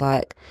sister, I was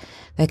like,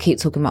 they keep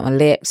talking about my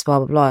lips, blah,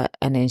 blah, blah.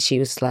 And then she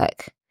was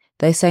like,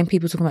 those same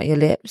people talking about your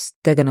lips,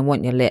 they're going to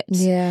want your lips.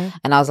 Yeah.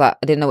 And I was like,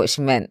 I didn't know what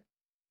she meant.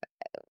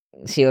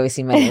 She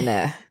obviously meant it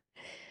there.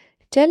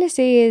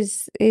 Jealousy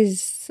is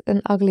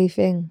an ugly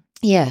thing.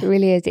 Yeah. It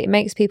really is. It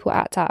makes people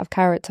act out of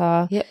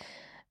character. Yep.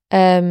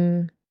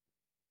 It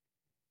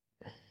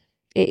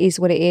is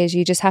what it is.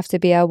 You just have to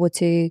be able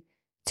to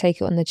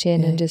take it on the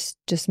chin and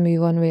just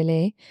move on,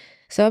 really.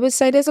 So I would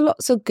say there's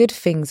lots of good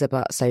things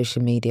about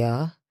social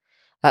media.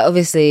 Like,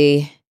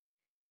 obviously,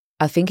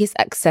 I think it's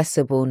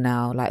accessible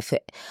now. Like,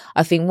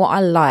 I think what I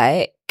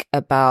like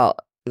about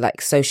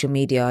like social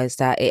media is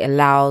that it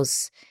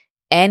allows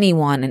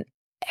anyone and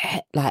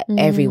like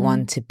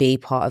everyone to be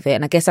part of it.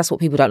 And I guess that's what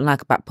people don't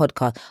like about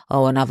podcasts.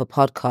 Oh, another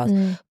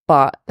podcast.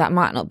 But that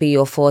might not be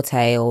your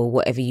forte or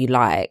whatever you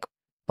like.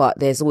 But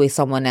there's always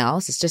someone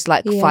else. It's just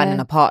like finding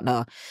a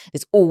partner.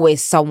 There's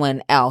always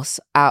someone else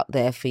out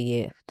there for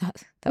you.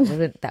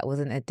 That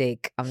wasn't a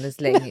dig. I'm just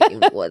letting you.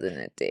 It wasn't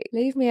a dig.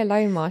 Leave me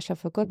alone, Marsha,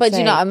 for God's sake. But sake.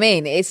 you know what I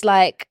mean? It's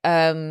like,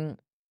 let's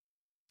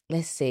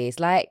see. It's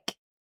like,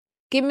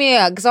 give me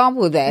an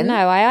example then. No,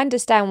 I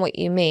understand what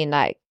you mean.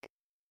 Like,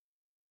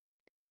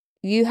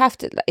 you have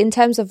to, in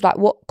terms of like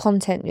what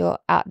content you're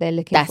out there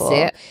looking for.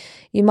 That's it.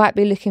 You might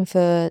be looking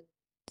for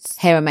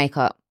hair and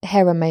makeup.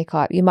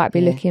 You might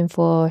be looking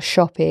for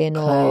shopping,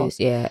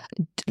 clothes, or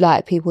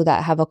like people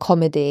that have a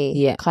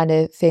comedy kind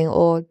of thing,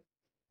 or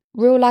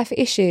real life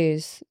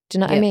issues. Do you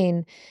know what I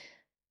mean?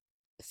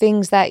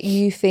 Things that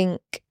you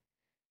think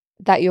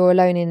that you're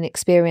alone in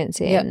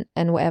experiencing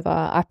and whatever.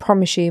 I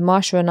promise you,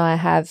 Marsha and I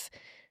have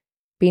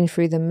been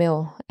through the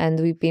mill, and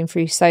we've been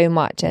through so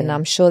much, and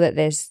I'm sure that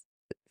there's,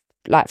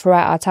 like,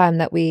 throughout our time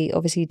that we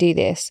obviously do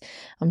this,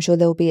 I'm sure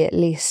there'll be at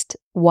least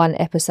one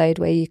episode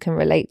where you can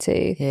relate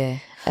to. Yeah.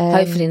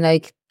 Hopefully no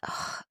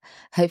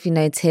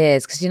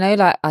tears, because, you know,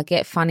 like, I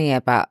get funny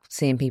about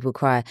seeing people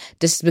cry.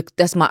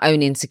 That's my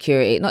own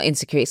insecurity. Not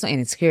insecurity. It's not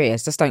insecurity. I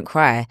just don't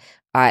cry.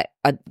 I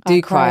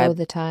do cry all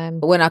the time.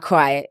 But when I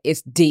cry,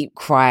 it's deep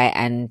cry,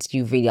 and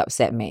you really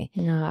upset me.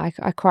 No, I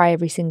cry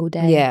every single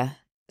day. Yeah.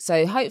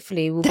 So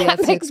hopefully we'll be able to...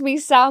 That makes me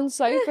sound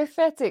so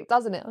pathetic,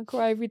 doesn't it? I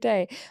cry every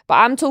day. But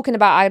I'm talking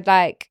about, I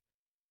like,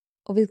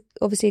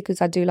 obviously, because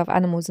I do love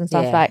animals and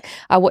stuff. Like,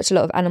 I watch a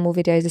lot of animal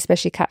videos,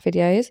 especially cat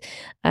videos.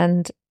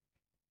 And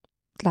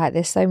like,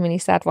 there's so many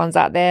sad ones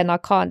out there, and I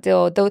can't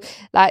deal.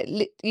 Like,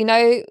 you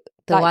know...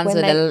 The like ones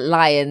with the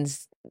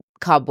lion's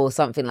cub or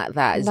something like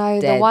that is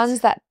dead. The ones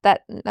that...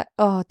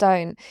 Oh,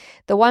 don't.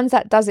 The ones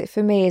that does it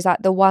for me is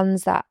like the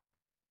ones that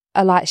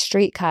are like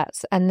street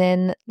cats, and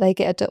then they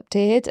get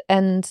adopted,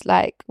 and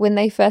like when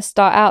they first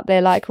start out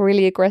they're like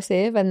really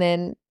aggressive, and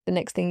then the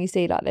next thing you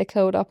see, like, they're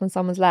curled up on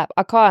someone's lap.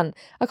 I can't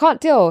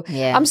deal.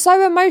 I'm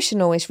so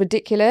emotional, it's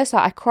ridiculous.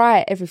 Like, I cry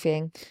at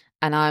everything,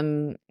 and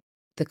I'm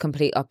the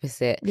complete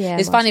opposite. Yeah,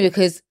 it's funny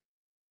because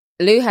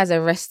Lou has a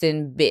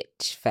resting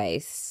bitch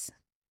face.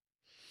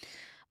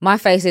 My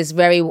face is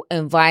very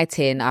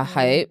inviting, I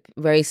hope,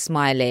 very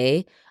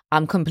smiley.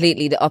 I'm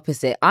completely the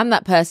opposite. I'm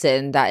that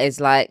person that is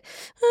like,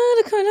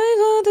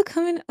 they're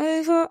coming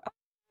over.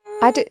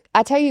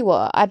 I tell you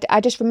what,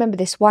 I just remember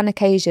this one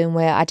occasion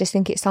where I just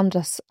think it summed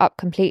us up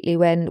completely,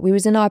 when we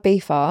was in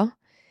Ibiza,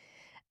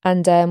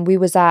 and we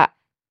was at,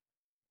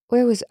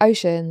 where was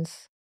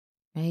Oceans?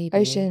 Maybe.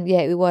 Ocean, yeah,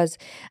 it was.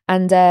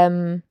 And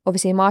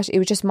obviously it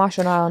was just Marsha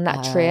and I on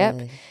that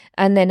trip.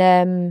 And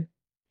then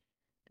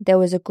there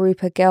was a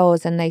group of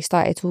girls and they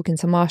started talking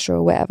to Marsha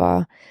or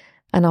whatever,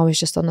 and I was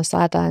just on the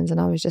sidelines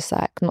and I was just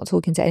like not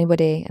talking to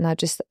anybody, and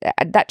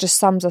that just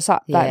sums us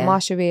up. Like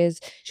Marsha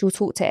she'll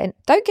talk to, and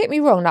don't get me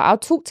wrong, like I'll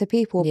talk to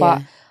people,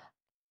 but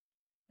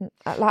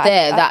like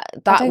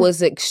that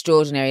was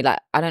extraordinary. Like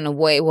I don't know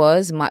what it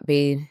was. It might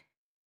be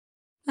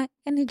my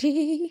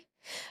energy.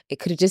 It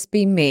could have just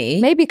been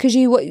me. Maybe because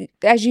you,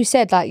 as you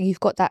said, like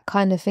you've got that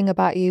kind of thing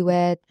about you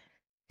where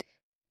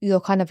you're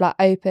kind of like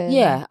open.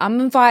 Yeah, I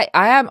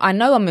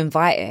know I'm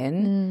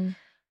inviting.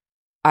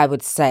 I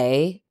would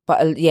say,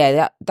 but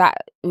that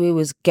we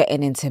was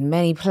getting into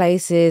many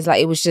places.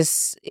 Like it was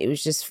just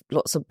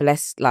lots of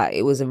blessed. Like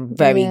it was a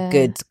very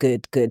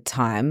good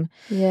time.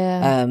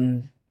 Yeah.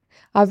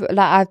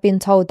 I've been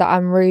told that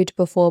I'm rude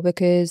before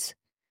because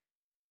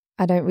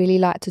I don't really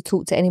like to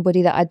talk to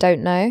anybody that I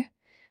don't know.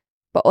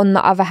 But on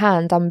the other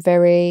hand, I'm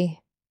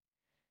very,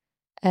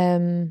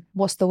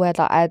 what's the word?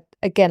 Like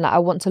I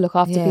want to look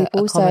after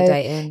people.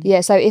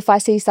 Accommodating. So if I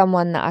see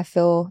someone that I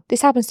feel,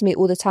 this happens to me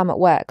all the time at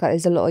work. Like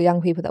there's a lot of young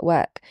people that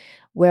work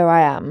where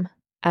I am,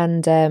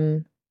 and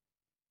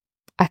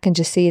I can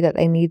just see that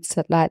they need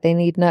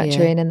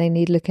nurturing and they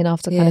need looking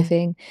after kind of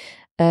thing.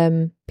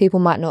 People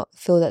might not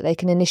feel that they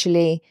can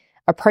initially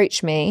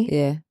approach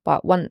me,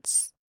 but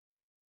once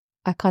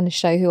I kind of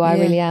show who I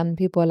really am,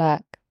 people are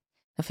like,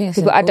 I think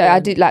I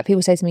do like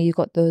people say to me, "You've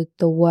got the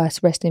worst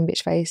resting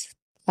bitch face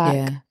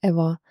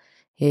ever."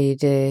 Yeah, you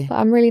do. But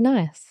I'm really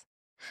nice.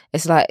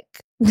 It's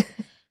like when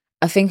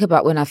I think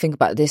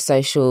about this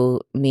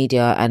social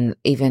media and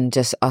even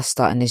just us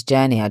starting this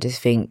journey, I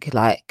just think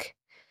like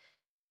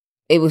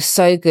it was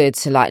so good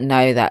to like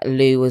know that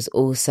Lou was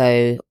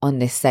also on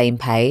this same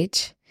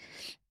page.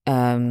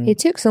 It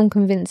took some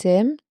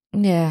convincing.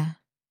 Yeah,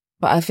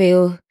 but I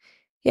feel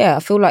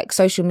like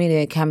social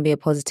media can be a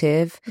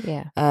positive.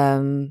 Yeah.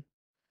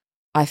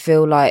 I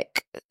feel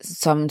like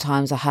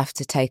sometimes I have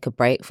to take a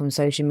break from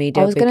social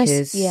media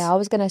because I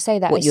was gonna say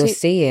that what you're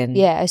seeing.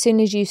 Yeah, as soon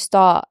as you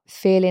start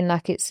feeling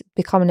like it's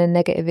becoming a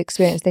negative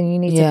experience, then you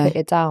need to put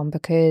it down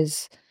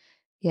because,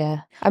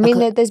 I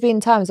mean, there's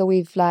been times where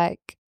we've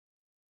like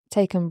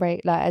taken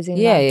break, like as in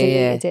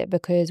deleted it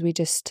because we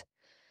just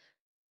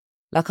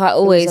like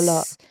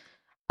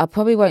I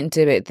probably won't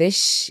do it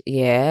this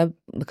year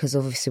because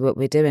obviously what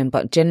we're doing,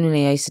 but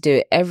generally I used to do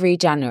it every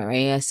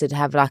January. I used to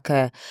have like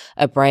a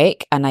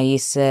break, and I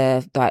used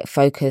to like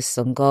focus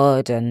on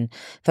God and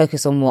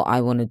focus on what I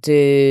want to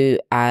do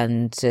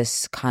and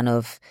just kind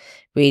of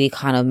really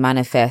kind of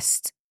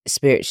manifest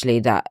spiritually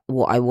that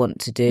what I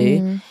want to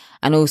do.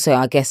 And also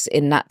I guess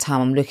in that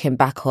time I'm looking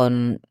back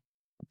on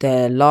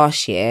the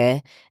last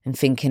year and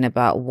thinking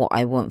about what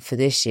I want for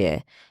this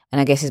year. And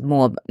I guess it's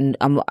more,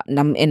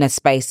 I'm in a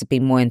space to be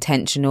more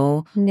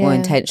intentional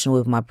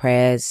with my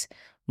prayers,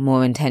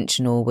 more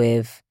intentional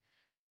with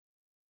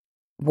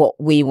what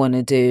we want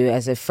to do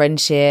as a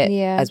friendship,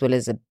 as well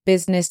as a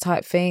business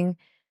type thing.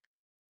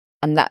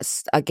 And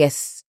I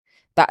guess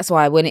that's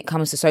why when it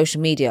comes to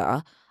social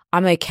media,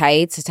 I'm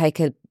okay to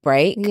take a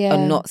break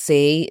and not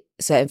see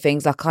certain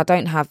things. Like I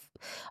don't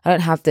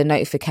have the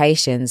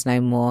notifications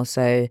no more,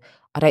 so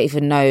I don't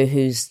even know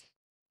who's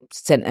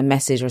sent a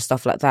message or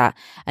stuff like that,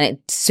 and it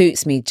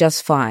suits me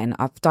just fine.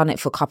 I've done it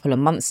for a couple of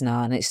months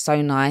now, and it's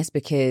so nice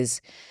because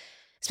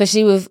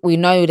especially we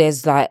know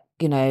there's like,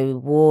 you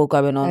know, war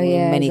going on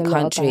in many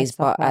countries,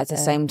 but at the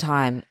same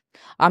time,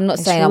 I'm not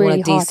saying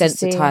really I want to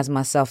desensitize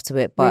myself to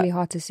it, but really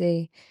hard to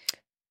see.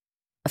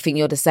 I think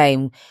you're the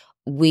same.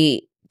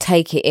 We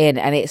take it in,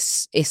 and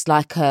it's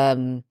like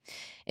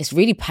it's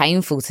really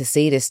painful to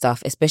see this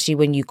stuff, especially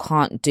when you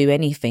can't do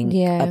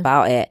anything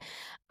about it.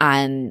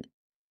 And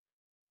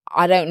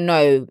I don't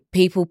know,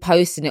 people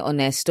posting it on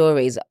their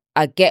stories,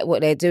 I get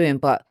what they're doing,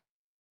 but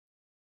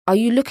are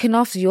you looking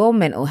after your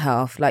mental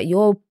health? Like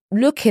you're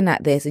looking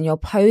at this and you're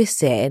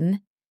posting,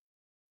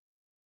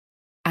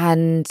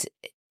 and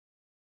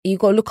you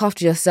got to look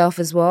after yourself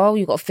as well.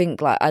 You got to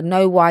think like, I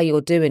know why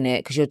you're doing it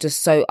because you're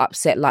just so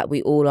upset like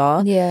we all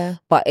are. Yeah.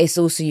 But it's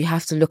also, you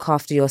have to look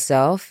after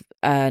yourself,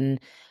 and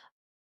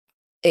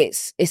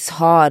it's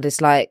hard.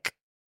 It's like,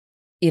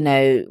 you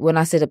know, when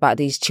I said about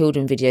these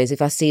children videos,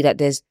 if I see that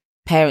there's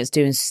parents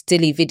doing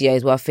silly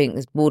videos where I think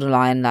there's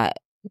borderline like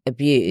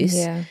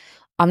abuse,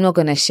 I'm not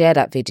going to share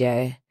that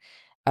video.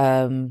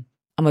 I'm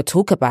going to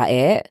talk about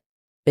it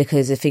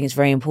because I think it's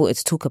very important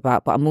to talk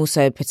about, but I'm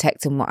also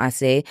protecting what I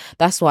see.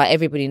 That's why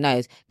everybody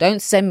knows,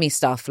 don't send me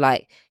stuff.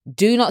 Like,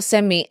 do not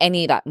send me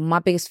any, like, my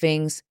biggest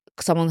things,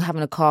 someone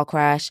having a car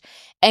crash,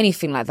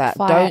 anything like that.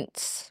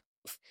 Fights.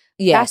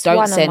 Don't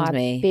one send of my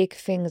me. Big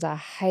things. I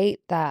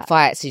hate that.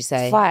 Fights, you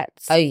say?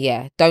 Fights. Oh,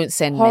 yeah. Don't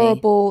send me.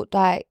 Horrible,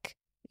 like,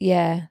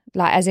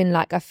 like as in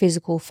like a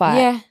physical fight.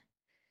 Yeah.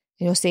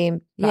 You're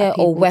seeing like,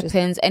 or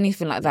weapons,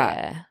 anything like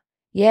that.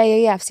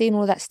 Yeah. I've seen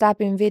all that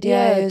stabbing videos.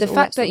 Yeah, the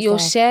fact that you're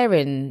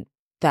sharing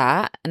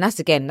that, and that's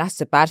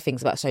the bad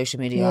things about social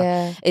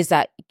media, is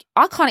that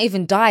I can't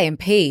even die in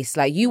peace.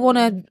 Like,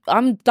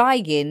 I'm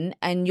dying,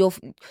 and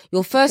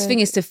your first thing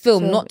is to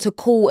film, not to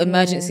call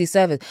emergency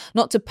service,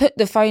 not to put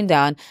the phone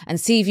down and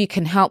see if you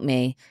can help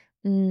me.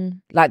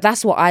 Like,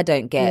 that's what I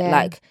don't get. Yeah.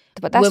 Like,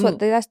 but that's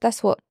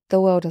what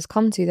the world has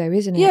come to, though,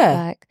 isn't it? Yeah.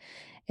 Like,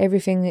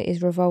 everything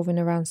is revolving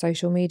around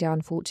social media,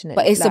 unfortunately.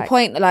 But it's the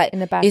point, like, in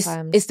the bad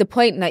times, it's the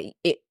point that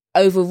it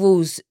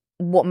overrules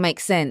what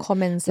makes sense.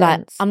 Common sense.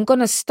 Like, I'm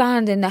gonna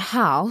stand in the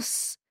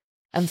house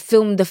and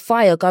film the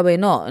fire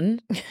going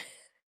on,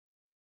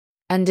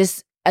 and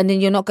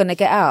then you're not gonna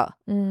get out.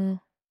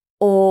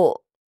 Or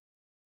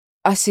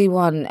I see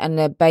one, and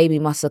the baby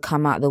must have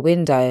come out the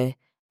window,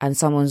 and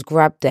someone's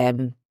grabbed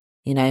them,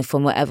 you know,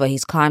 from whatever.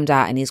 He's climbed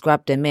out and he's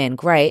grabbed them in.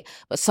 Great.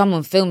 But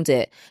someone filmed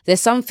it. There's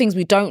some things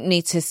we don't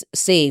need to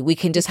see. We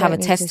can just have a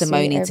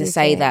testimony to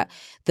say that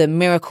the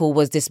miracle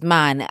was this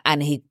man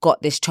and he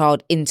got this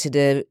child into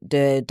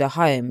the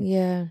home.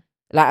 Yeah.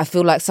 Like, I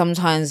feel like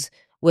sometimes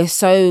we're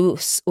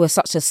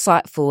such a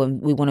sightful,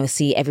 and we want to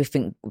see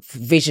everything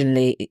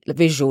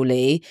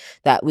visually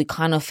that we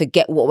kind of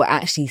forget what we're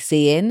actually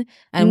seeing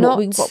and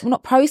we're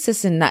not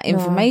processing that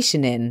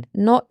information in.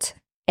 Not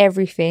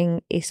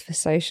everything is for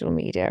social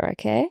media,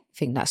 okay? I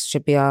think that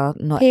should be our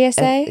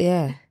PSA.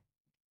 Yeah.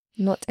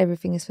 Not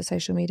everything is for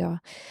social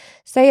media.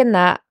 Saying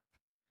that,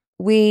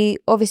 we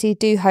obviously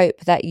do hope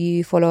that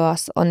you follow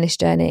us on this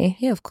journey.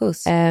 Yeah, of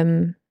course.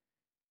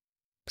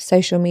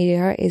 Social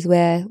media is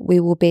where we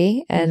will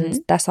be, and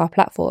that's our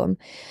platform.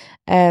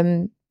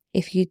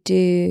 If you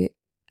do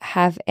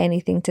have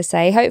anything to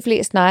say, hopefully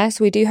it's nice.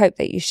 We do hope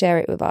that you share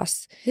it with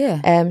us.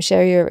 Yeah.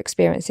 Share your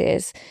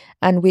experiences,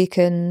 and we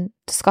can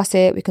discuss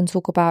it. We can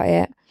talk about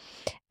it.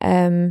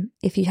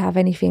 If you have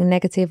anything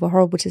negative or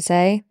horrible to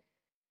say,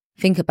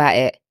 think about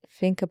it.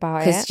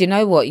 Because you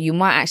know what? You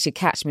might actually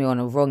catch me on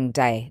a wrong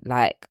day.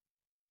 Like,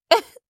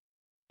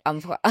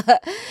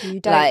 you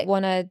don't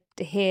want to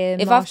hear.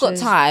 If I've got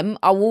time,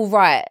 I will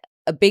write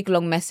a big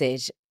long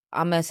message.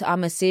 I'm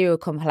a serial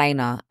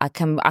complainer. I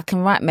can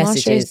write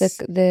messages. Marsha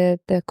is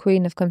the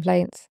queen of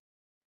complaints.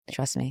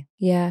 Trust me.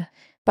 Yeah,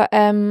 but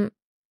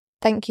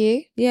thank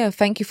you. Yeah,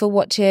 thank you for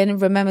watching.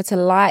 Remember to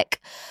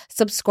like,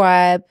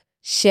 subscribe,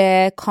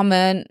 share,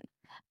 comment,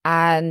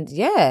 and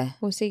yeah,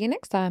 we'll see you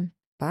next time.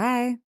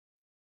 Bye.